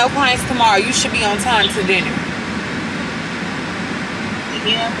taking no clients tomorrow, you should be on time to dinner.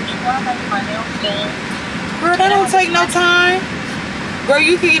 Yeah, but you gotta have my nails done. Girl, that don't take no time. Girl,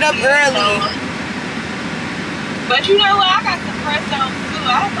 you can get up early. But you know what? I got some press on too.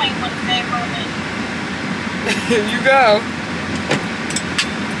 I might want to stay for a minute. You go.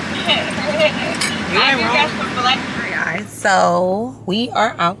 I just got some black. Guys, so we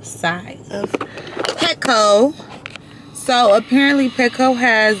are outside of Petco. So apparently Petco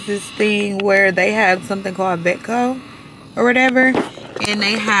has this thing where they have something called Vetco or whatever, and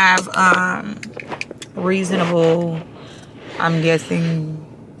they have reasonable, I'm guessing,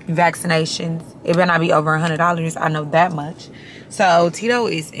 vaccinations. It better not be over $100. I know that much. So Tito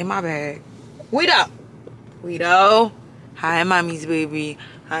is in my bag. Weedo. Hi, mommy's baby.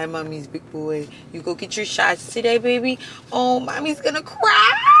 Hi, mommy's big boy. You go get your shots today, baby. Oh, mommy's gonna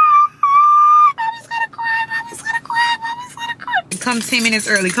cry. Mommy's gonna cry. Mommy's gonna cry. Mommy's gonna cry. Come 10 minutes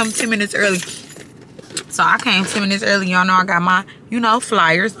early. Come 10 minutes early. So I came 10 minutes early. Y'all know I got my,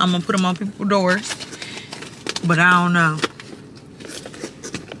 flyers. I'm gonna put them on people's doors. But I don't know.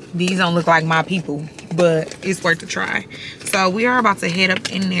 These don't look like my people, but it's worth a try. So we are about to head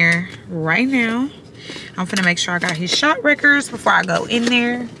up in there right now. I'm finna make sure I got his shot records before I go in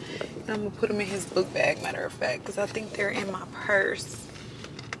there. And I'm gonna put them in his book bag, matter of fact, because I think they're in my purse.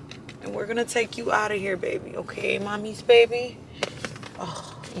 And we're gonna take you out of here, baby. Okay, mommy's baby?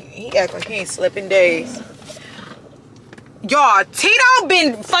 Oh, he act like he ain't slept in days. Y'all, Tito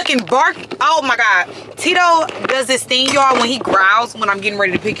been fucking barking. Oh my God. Tito does this thing, y'all, when he growls when I'm getting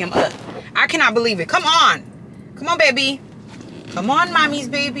ready to pick him up. I cannot believe it. Come on. Come on, baby. Come on, mommy's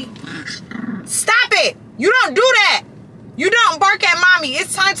baby. Stop it. You don't do that. You don't bark at mommy.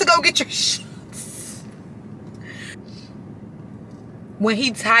 It's time to go get your shots. When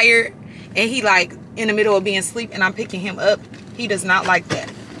he tired and he like in the middle of being asleep and I'm picking him up, he does not like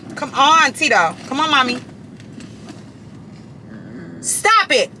that. Come on, Tito. Come on, mommy.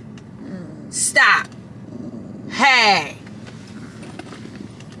 Stop it. Stop. Hey.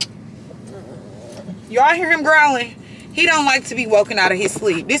 Y'all hear him growling? He don't like to be woken out of his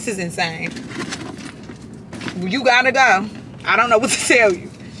sleep. This is insane. You gotta go. I don't know what to tell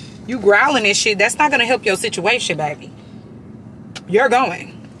you. You growling and shit, that's not gonna help your situation, baby. You're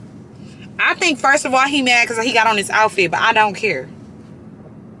going. I think first of all he mad because he got on his outfit, but I don't care.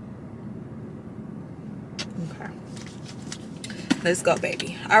 Okay. Let's go,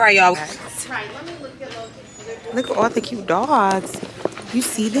 baby. All right, y'all. Right, let me Look at all the cute dogs. You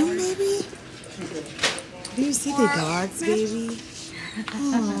see them, baby? Do you see the dogs, baby?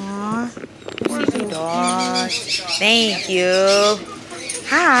 Aww. You see the dogs. Thank you.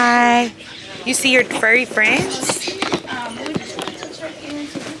 Hi. You see your furry friends? we just wanted to check in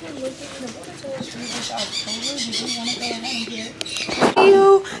so we can look at the book tours October. Did you want to go ahead and get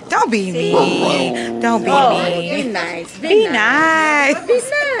You. Don't be mean. Don't be mean. Be nice. Be nice. Be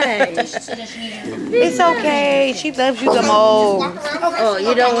nice. It's okay. She loves you the most. Oh,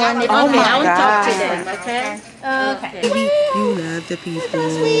 you don't want it? Oh Okay, my I will talk to God. them, okay? Okay. You love the people.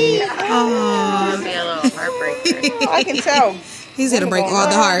 Oh, Be a little heartbreaker. I can tell. He's gonna break all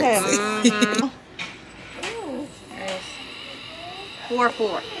the hearts.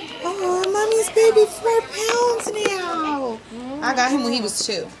 4-4. Oh, mommy's baby 4 pounds now. I got him when he was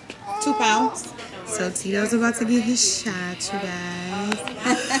 2 pounds. So Tito's about to get his shot, you guys.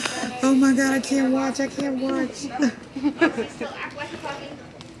 Oh my God, I can't watch. I can't watch.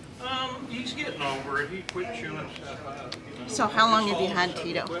 He's getting over it. He quit chewing stuff out. So how long have you had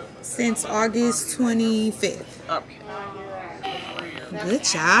Tito? Since August 25th. Okay. Good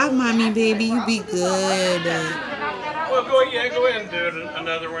job, mommy baby. You be good. Well, go ahead and do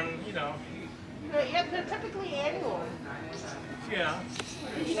another one, you know. Yeah, they're typically annual. Oh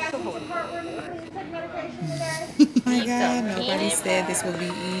my God, nobody said this would be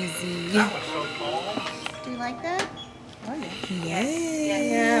easy. Do you like that? Oh yeah.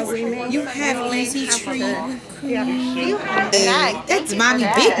 Yes. You have easy treat. You have the neck. That's mommy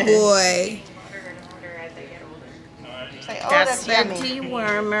big boy. Say, oh, That's your yummy.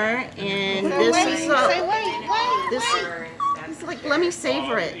 dewormer, and Say, this wait, is say, wait. this is like, let me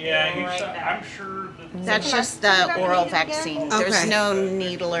savor it. I'm sure That's just the oral vaccine. There's Okay. no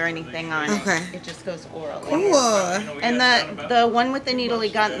needle or anything on it. Okay. It just goes orally. Cool. And the one with the needle, he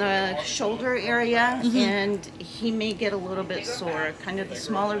got in the shoulder area, and he may get a little bit sore. Kind of the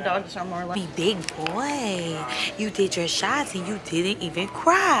smaller dogs are more like. Big boy, you did your shots and you didn't even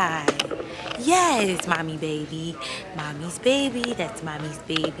cry. Yes, mommy baby. Mommy's baby, that's mommy's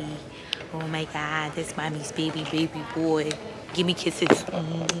baby. Oh my God, that's mommy's baby boy. Give me kisses.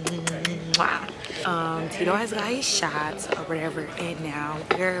 Mwah. Tito has got his shots or whatever, and now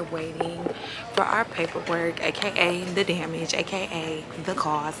we're waiting for our paperwork, aka the damage, aka the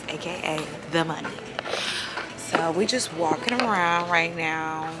cost, aka the money. So we just walking around right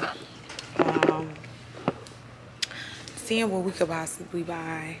now, seeing what we could possibly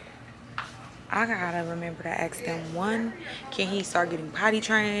buy. I gotta remember to ask them, one, can he start getting potty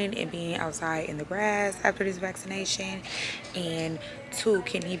trained and being outside in the grass after this vaccination? And two,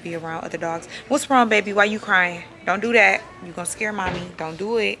 can he be around other dogs? What's wrong, baby? Why you crying? Don't do that. You're gonna scare mommy. Don't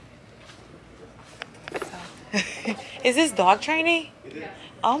do it. So. Is this dog training?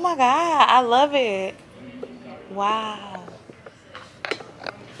 Oh my God, I love it. Wow.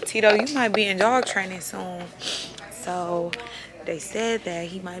 Tito, you might be in dog training soon. So they said that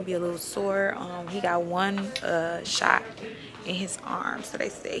he might be a little sore. He got one shot in his arm, so they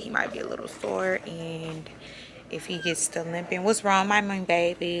said he might be a little sore, and if he gets to limping. What's wrong, my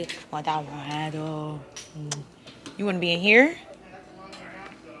baby? You want to be in here?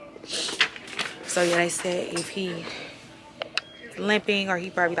 So yeah, they said if he limping or he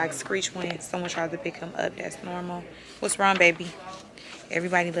probably like screech when someone tries to pick him up, that's normal. What's wrong, baby?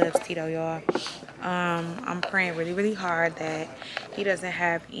 Everybody loves Tito, y'all. I'm praying really, really hard that he doesn't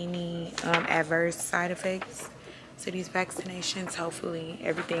have any adverse side effects to these vaccinations. Hopefully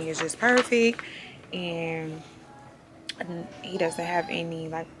everything is just perfect and he doesn't have any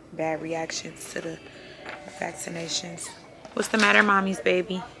like bad reactions to the vaccinations. What's the matter, mommy's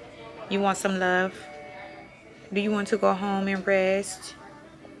baby? You want some love? Do you want to go home and rest?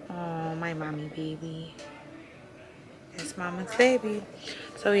 Oh, my mommy baby. That's mama's baby.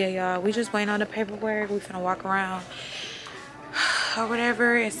 So yeah, y'all, we just waiting on the paperwork. We finna walk around or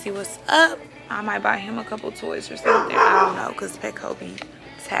whatever and see what's up. I might buy him a couple toys or something. I don't know, because Petco be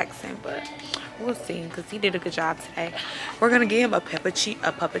taxing, but we'll see, because he did a good job today. We're gonna get him a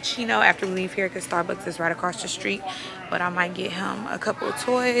puppuccino after we leave here, because Starbucks is right across the street. But I might get him a couple of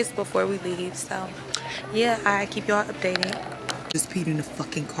toys before we leave. So yeah, I keep y'all updated. Just peed in the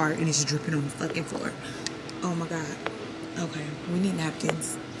fucking cart and it's dripping on the fucking floor. Oh my God. Okay, we need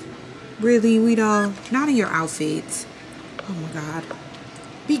napkins. Really? We don't? Not in your outfit. Oh my God.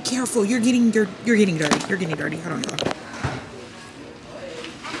 Be careful. You're getting dirty. You're getting dirty. Hold on, y'all.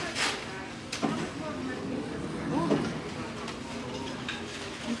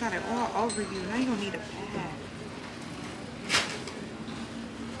 You got it all over you. Now you don't need a pad.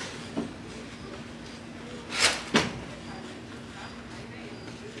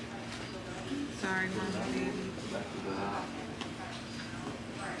 Sorry, mama, baby.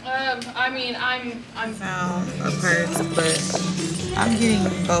 I mean, I'm Found a purse, but I'm getting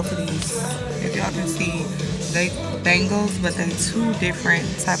both of these. If y'all can see, they bangles, but they two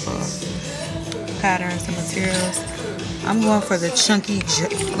different type of patterns and materials. I'm going for the chunky,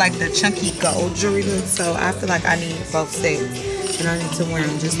 like the chunky gold jewelry look. So I feel like I need both sets, and I need to wear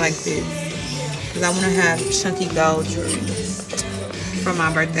them just like this, because I want to have chunky gold jewelry for my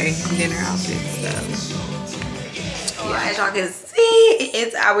birthday dinner outfit. So. Yeah, as y'all can see,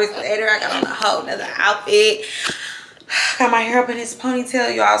 it's hours later. I got on a whole nother outfit. Got my hair up in this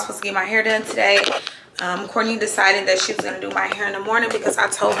ponytail. Y'all, I was supposed to get my hair done today. Courtney decided that she was going to do my hair in the morning because I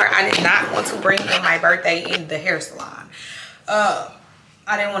told her I did not want to bring in my birthday in the hair salon. I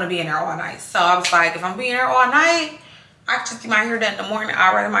didn't want to be in there all night. So I was like, if I'm being there all night, I can just get my hair done in the morning.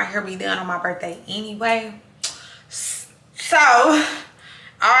 I'd rather my hair be done on my birthday anyway. So,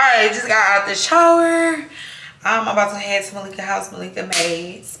 I just got out the shower. I'm about to head to Malika's house. Malika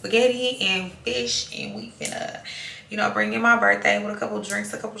made spaghetti and fish, and we finna, you know, bring in my birthday with a couple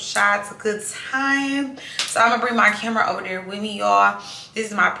drinks, a couple shots, a good time. So I'm gonna bring my camera over there with me, y'all.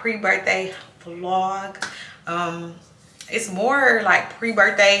 This is my pre-birthday vlog. It's more like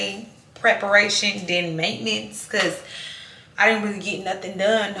pre-birthday preparation than maintenance, because I didn't really get nothing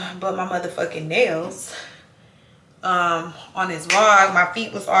done but my motherfucking nails. On this vlog, my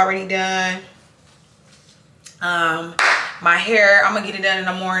feet was already done. My hair, I'm gonna get it done in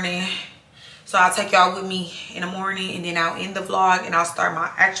the morning. So I'll take y'all with me in the morning, and then I'll end the vlog and I'll start my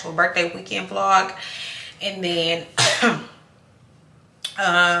actual birthday weekend vlog. And then,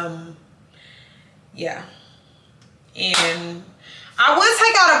 yeah. And I would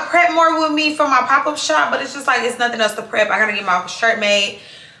take out a prep more with me for my pop-up shop, but it's just like, it's nothing else to prep. I gotta get my shirt made.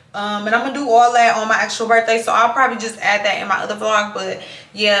 And I'm gonna do all that on my actual birthday. So I'll probably just add that in my other vlog. But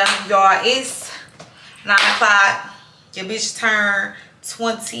yeah, y'all, it's 9 o'clock. Your bitch turned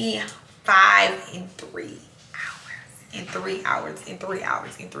 25 in 3 hours. In 3 hours. In 3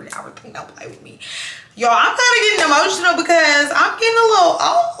 hours. In 3 hours. Please don't play with me. Y'all, I'm kind of getting emotional because I'm getting a little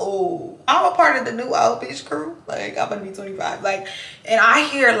old. I'm a part of the new old bitch crew. Like, I'm gonna be 25. Like, and I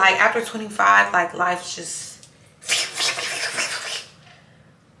hear, like, after 25, like, life's just...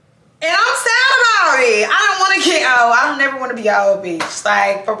 And I'm sad about it. I don't want to get old. I don't never want to be old, bitch.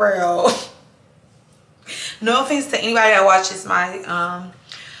 Like, for real. No offense to anybody that watches my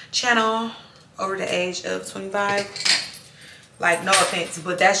channel over the age of 25. Like, no offense,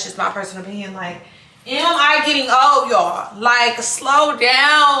 but that's just my personal opinion. Like, am I getting old, y'all? Like, slow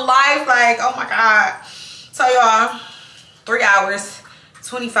down, life. Like, oh my God. So, y'all, 3 hours,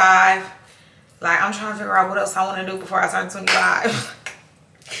 25. Like, I'm trying to figure out what else I want to do before I turn 25.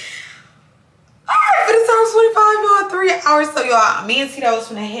 Alright, but it turns 25, y'all, 3 hours. So, y'all, me and Tito was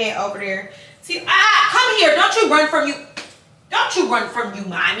finna head over there. Come here. Don't you run from you. Don't you run from you,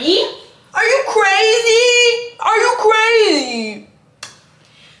 mommy. Are you crazy? Are you crazy?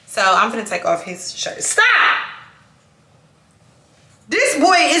 So I'm gonna take off his shirt. Stop! This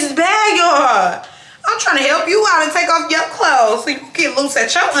boy is bad, y'all. I'm trying to help you out and take off your clothes so you can get loose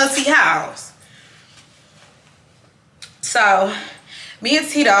at your auntie house. So, me and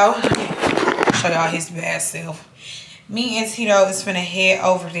Tito, show y'all his bad self. Me and Tito is finna head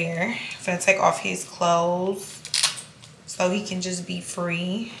over there. Finna take off his clothes so he can just be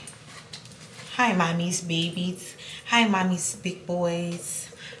free. Hi, mommy's babies. Hi, mommy's big boys.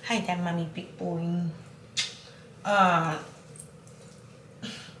 Hi, that mommy big boy.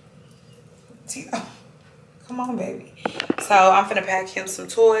 Tito, come on, baby. So I'm finna pack him some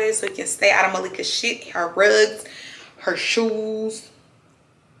toys so he can stay out of Malika's shit. Her rugs, her shoes.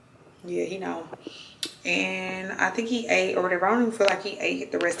 Yeah, he know. And I think he ate or whatever. I don't even feel like he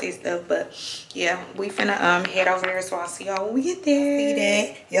ate the rest of his stuff. But yeah, we finna head over there. So I'll see y'all when we get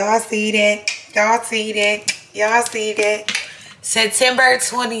there. Y'all see that. Y'all see that. Y'all see that. September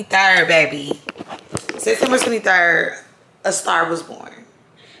 23rd, baby. September 23rd, a star was born.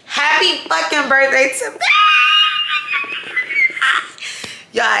 Happy fucking birthday to me.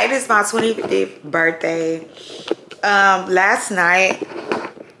 Y'all, it is my 25th birthday. Last night,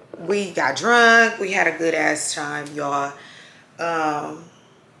 we got drunk. We had a good ass time, y'all. I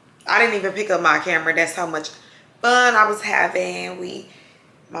didn't even pick up my camera. That's how much fun I was having.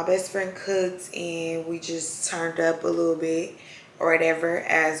 My best friend cooked and we just turned up a little bit or whatever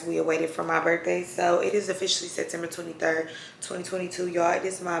as we awaited for my birthday. So it is officially September 23rd, 2022, y'all. It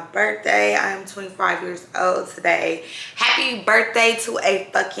is my birthday. I am 25 years old today. Happy birthday to a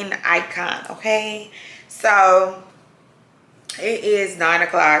fucking icon, okay? So it is 9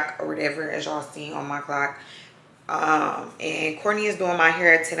 o'clock or whatever, as y'all see on my clock. And Courtney is doing my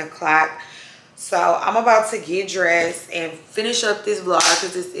hair at 10 o'clock. So I'm about to get dressed and finish up this vlog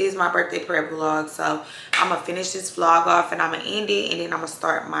because this is my birthday prep vlog. So I'm going to finish this vlog off and I'm going to end it. And then I'm going to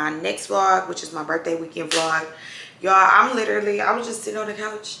start my next vlog, which is my birthday weekend vlog. Y'all, I was just sitting on the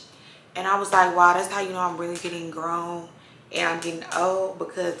couch and I was like, wow, that's how you know I'm really getting grown and I'm getting old,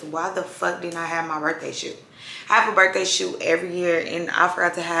 because why the fuck didn't I have my birthday shoot? I have a birthday shoot every year and I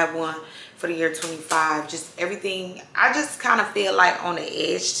forgot to have one for the year 25. Just everything, I just kind of feel like on the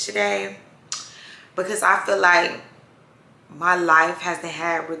edge today because I feel like my life hasn't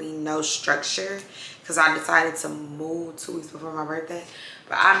had really no structure because I decided to move 2 weeks before my birthday.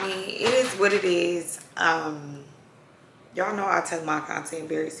 But I mean, it is what it is. Y'all know I take my content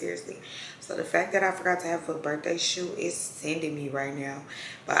very seriously. So the fact that I forgot to have a birthday shoot is sending me right now.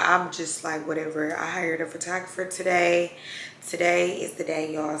 But I'm just like, whatever. I hired a photographer today. Today is the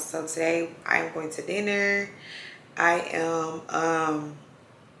day, y'all. So today I am going to dinner. I am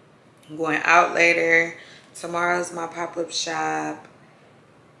going out later. Tomorrow's my pop-up shop.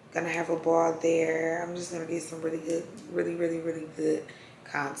 Gonna have a ball there. I'm just gonna get some really good, really good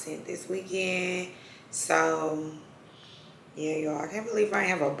content this weekend. So yeah, y'all, I can't believe I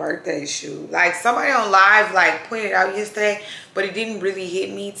have a birthday shoot. Like, somebody on live like pointed out yesterday, but it didn't really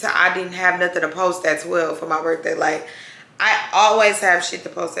hit me till I didn't have nothing to post at 12 for my birthday. Like, I always have shit to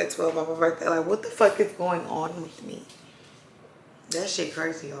post at 12 on my birthday. Like, what the fuck is going on with me? That shit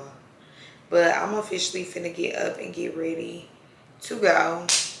crazy, y'all. But I'm officially finna get up and get ready to go.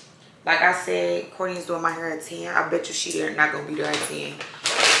 Like I said, Courtney's doing my hair at 10. I bet you she not gonna be there at 10.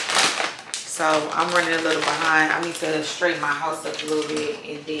 So I'm running a little behind. I need to straighten my house up a little bit,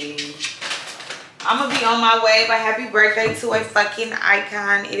 and then I'm gonna be on my way. But happy birthday to a fucking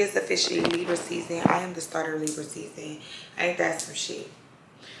icon. It is officially Libra season. I am the starter of Libra season. Ain't that some shit?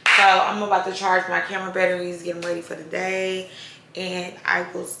 So I'm about to charge my camera batteries, get them ready for the day, and I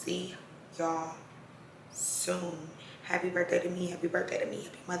will see y'all soon. Happy birthday to me. Happy birthday to me.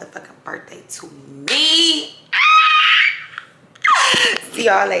 Happy motherfucking birthday to me. See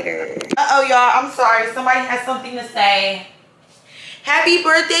y'all later. Uh-oh, y'all. I'm sorry. Somebody has something to say. Happy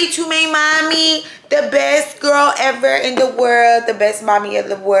birthday to my mommy. The best girl ever in the world. The best mommy of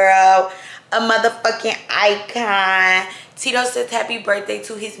the world. A motherfucking icon. Tito says happy birthday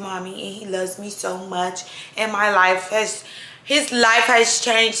to his mommy. And he loves me so much. And my life has... His life has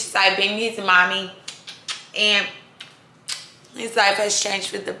changed since I've been his mommy. And... his life has changed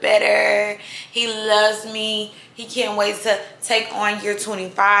for the better. He loves me. He can't wait to take on year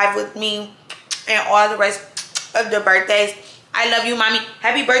 25 with me and all the rest of the birthdays. I love you, mommy.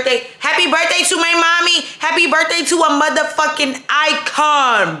 Happy birthday. Happy birthday to my mommy. Happy birthday to a motherfucking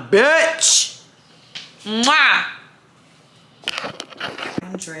icon, bitch. Mwah.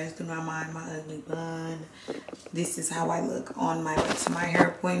 I'm dressed. Do not mind my ugly bun. This is how I look on my way to my hair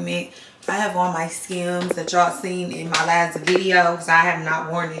appointment. I have on my Skims that y'all seen in my last video, because I have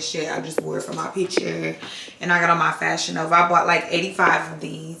not worn this yet. I just wore it for my picture. And I got on my Fashion Nova. I bought like 85 of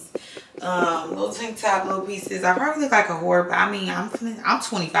these. Little tank top, little pieces. I probably look like a whore, but I mean, I'm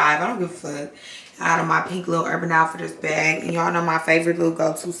 25. I don't give a fuck. Out of my pink little Urban Outfitters bag. And y'all know my favorite little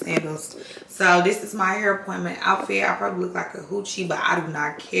go-to sandals. So this is my hair appointment outfit. I probably look like a hoochie, but I do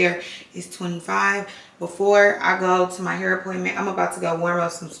not care. It's 25. Before I go to my hair appointment, I'm about to go warm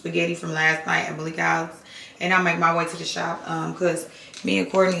up some spaghetti from last night at Malik House. And I'll make my way to the shop. Because me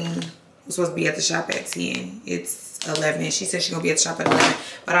and Courtney were supposed to be at the shop at 10. It's 11. She said she's going to be at the shop at 11.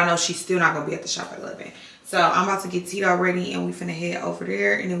 But I know she's still not going to be at the shop at 11. So I'm about to get Tito ready. And we finna head over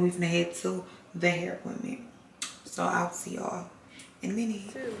there. And then we finna head to the hair appointment. So I'll see y'all in a minute.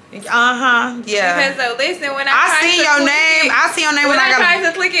 Yeah. Because so listen, when I see your name. I see your name when I tried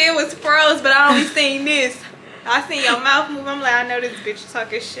to click it, it was froze, but I only seen this. I seen your mouth move. I'm like, I know this bitch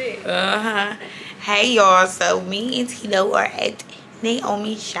talking shit. Hey y'all, so me and Tito are at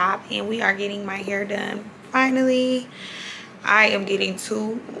Naomi's shop and we are getting my hair done. Finally, I am getting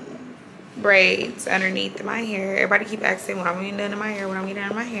 2 braids underneath my hair. Everybody keep asking when I'm getting done in my hair. When I'm getting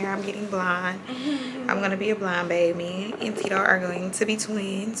done in my hair, I'm getting blonde. I'm gonna be a blonde baby, and Tito are going to be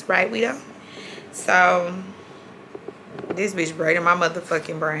twins, right, Guido? So this bitch braiding my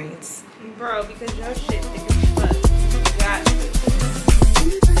motherfucking braids, bro, because your shit thick as fuck. Got to.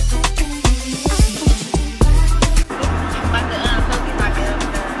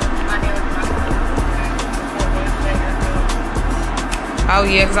 Oh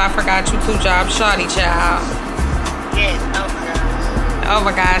yeah, because I forgot you 2 jobs, shawty child. Yes, oh my gosh. Oh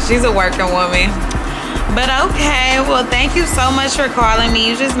my gosh, she's a working woman. But okay, well thank you so much for calling me.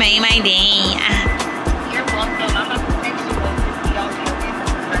 You just made my day. You're welcome. I'm going to text you when y'all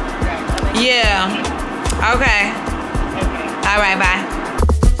get Yeah. Okay. All right, bye.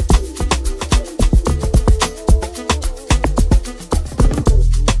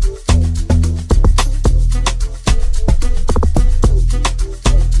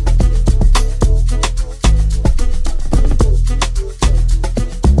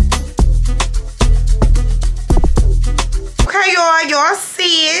 Y'all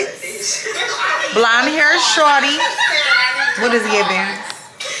see it. Blonde hair shorty. What is giving?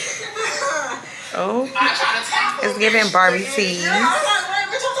 Oh, it's giving Barbie tees.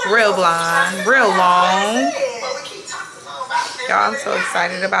 Real blonde, real long. Y'all, I'm so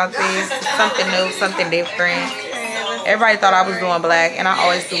excited about this. It's something new, something different. Everybody thought I was doing black, and I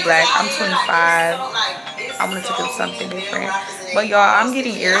always do black. I'm 25. I wanted to do something different. But y'all, I'm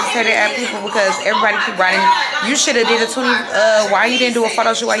getting irritated at people because everybody keep writing, you should have did a 20, why you didn't do a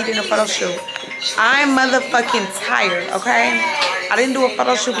photo shoot, why you didn't do a photo shoot? I'm motherfucking tired, okay? I didn't do a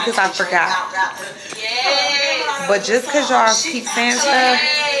photo shoot because I forgot. But just because y'all keep saying stuff,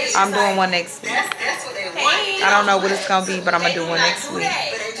 I'm doing one next week. I don't know what it's going to be, but I'm going to do one next week.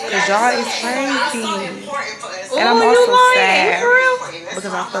 Because y'all is crazy. And I'm also sad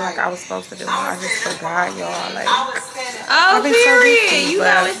because I feel like I was supposed to do it. I just forgot, y'all. Like, oh, period. So busy, you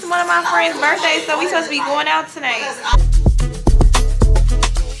know, it's one of my friend's birthdays, so we supposed to be going out tonight.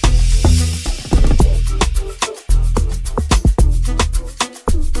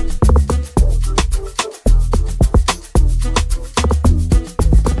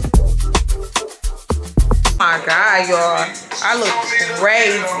 God, y'all. I look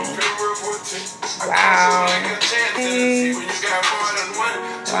crazy. Wow.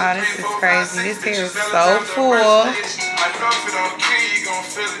 Wow, this is crazy. This hair is so full.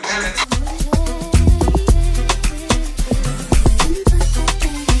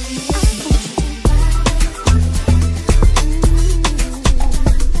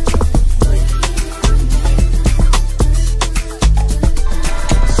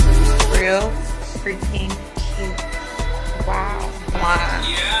 Real freaking cute. Wow. Wow.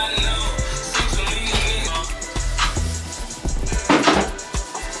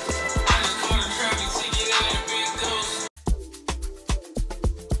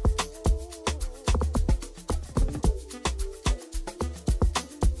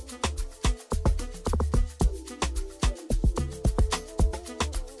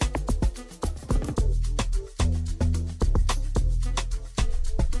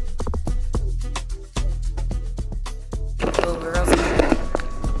 Little girls.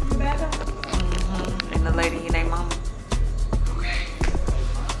 And the lady and their mama. Okay.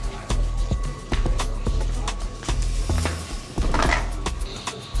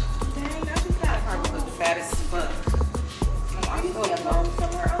 Dang, that's just not Probably look fat as fuck. I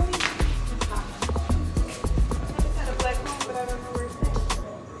just had a black home, but I don't know where it's at.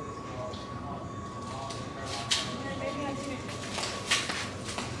 Maybe I did.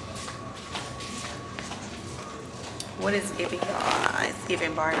 What is giving, y'all? It's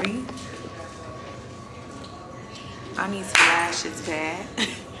giving Barbie. I need some lashes bad.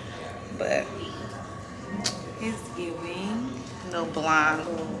 But it's giving. Little blonde,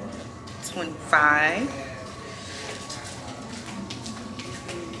 little 25.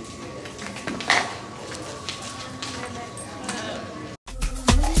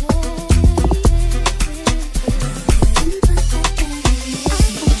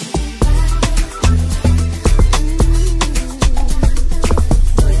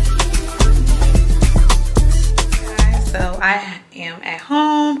 I am at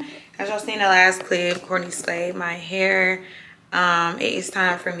home. As y'all seen in the last clip, Courtney slayed my hair. It is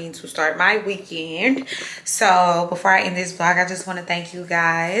time for me to start my weekend. So before I end this vlog, I just want to thank you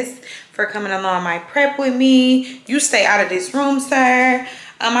guys for coming along my prep with me. You stay out of this room, sir.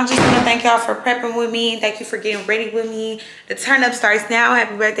 I just want to thank y'all for prepping with me. Thank you for getting ready with me. The turn up starts now.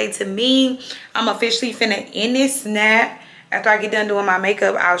 Happy birthday to me. I'm officially finna end this snap. After I get done doing my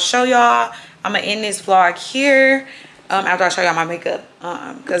makeup, I'll show y'all. I'm gonna end this vlog here. After I show y'all my makeup,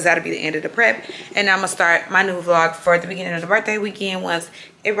 because that'll be the end of the prep. And I'm gonna start my new vlog for the beginning of the birthday weekend once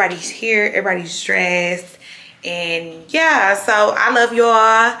everybody's here, everybody's dressed. And yeah, so I love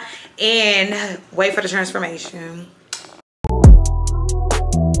y'all and wait for the transformation.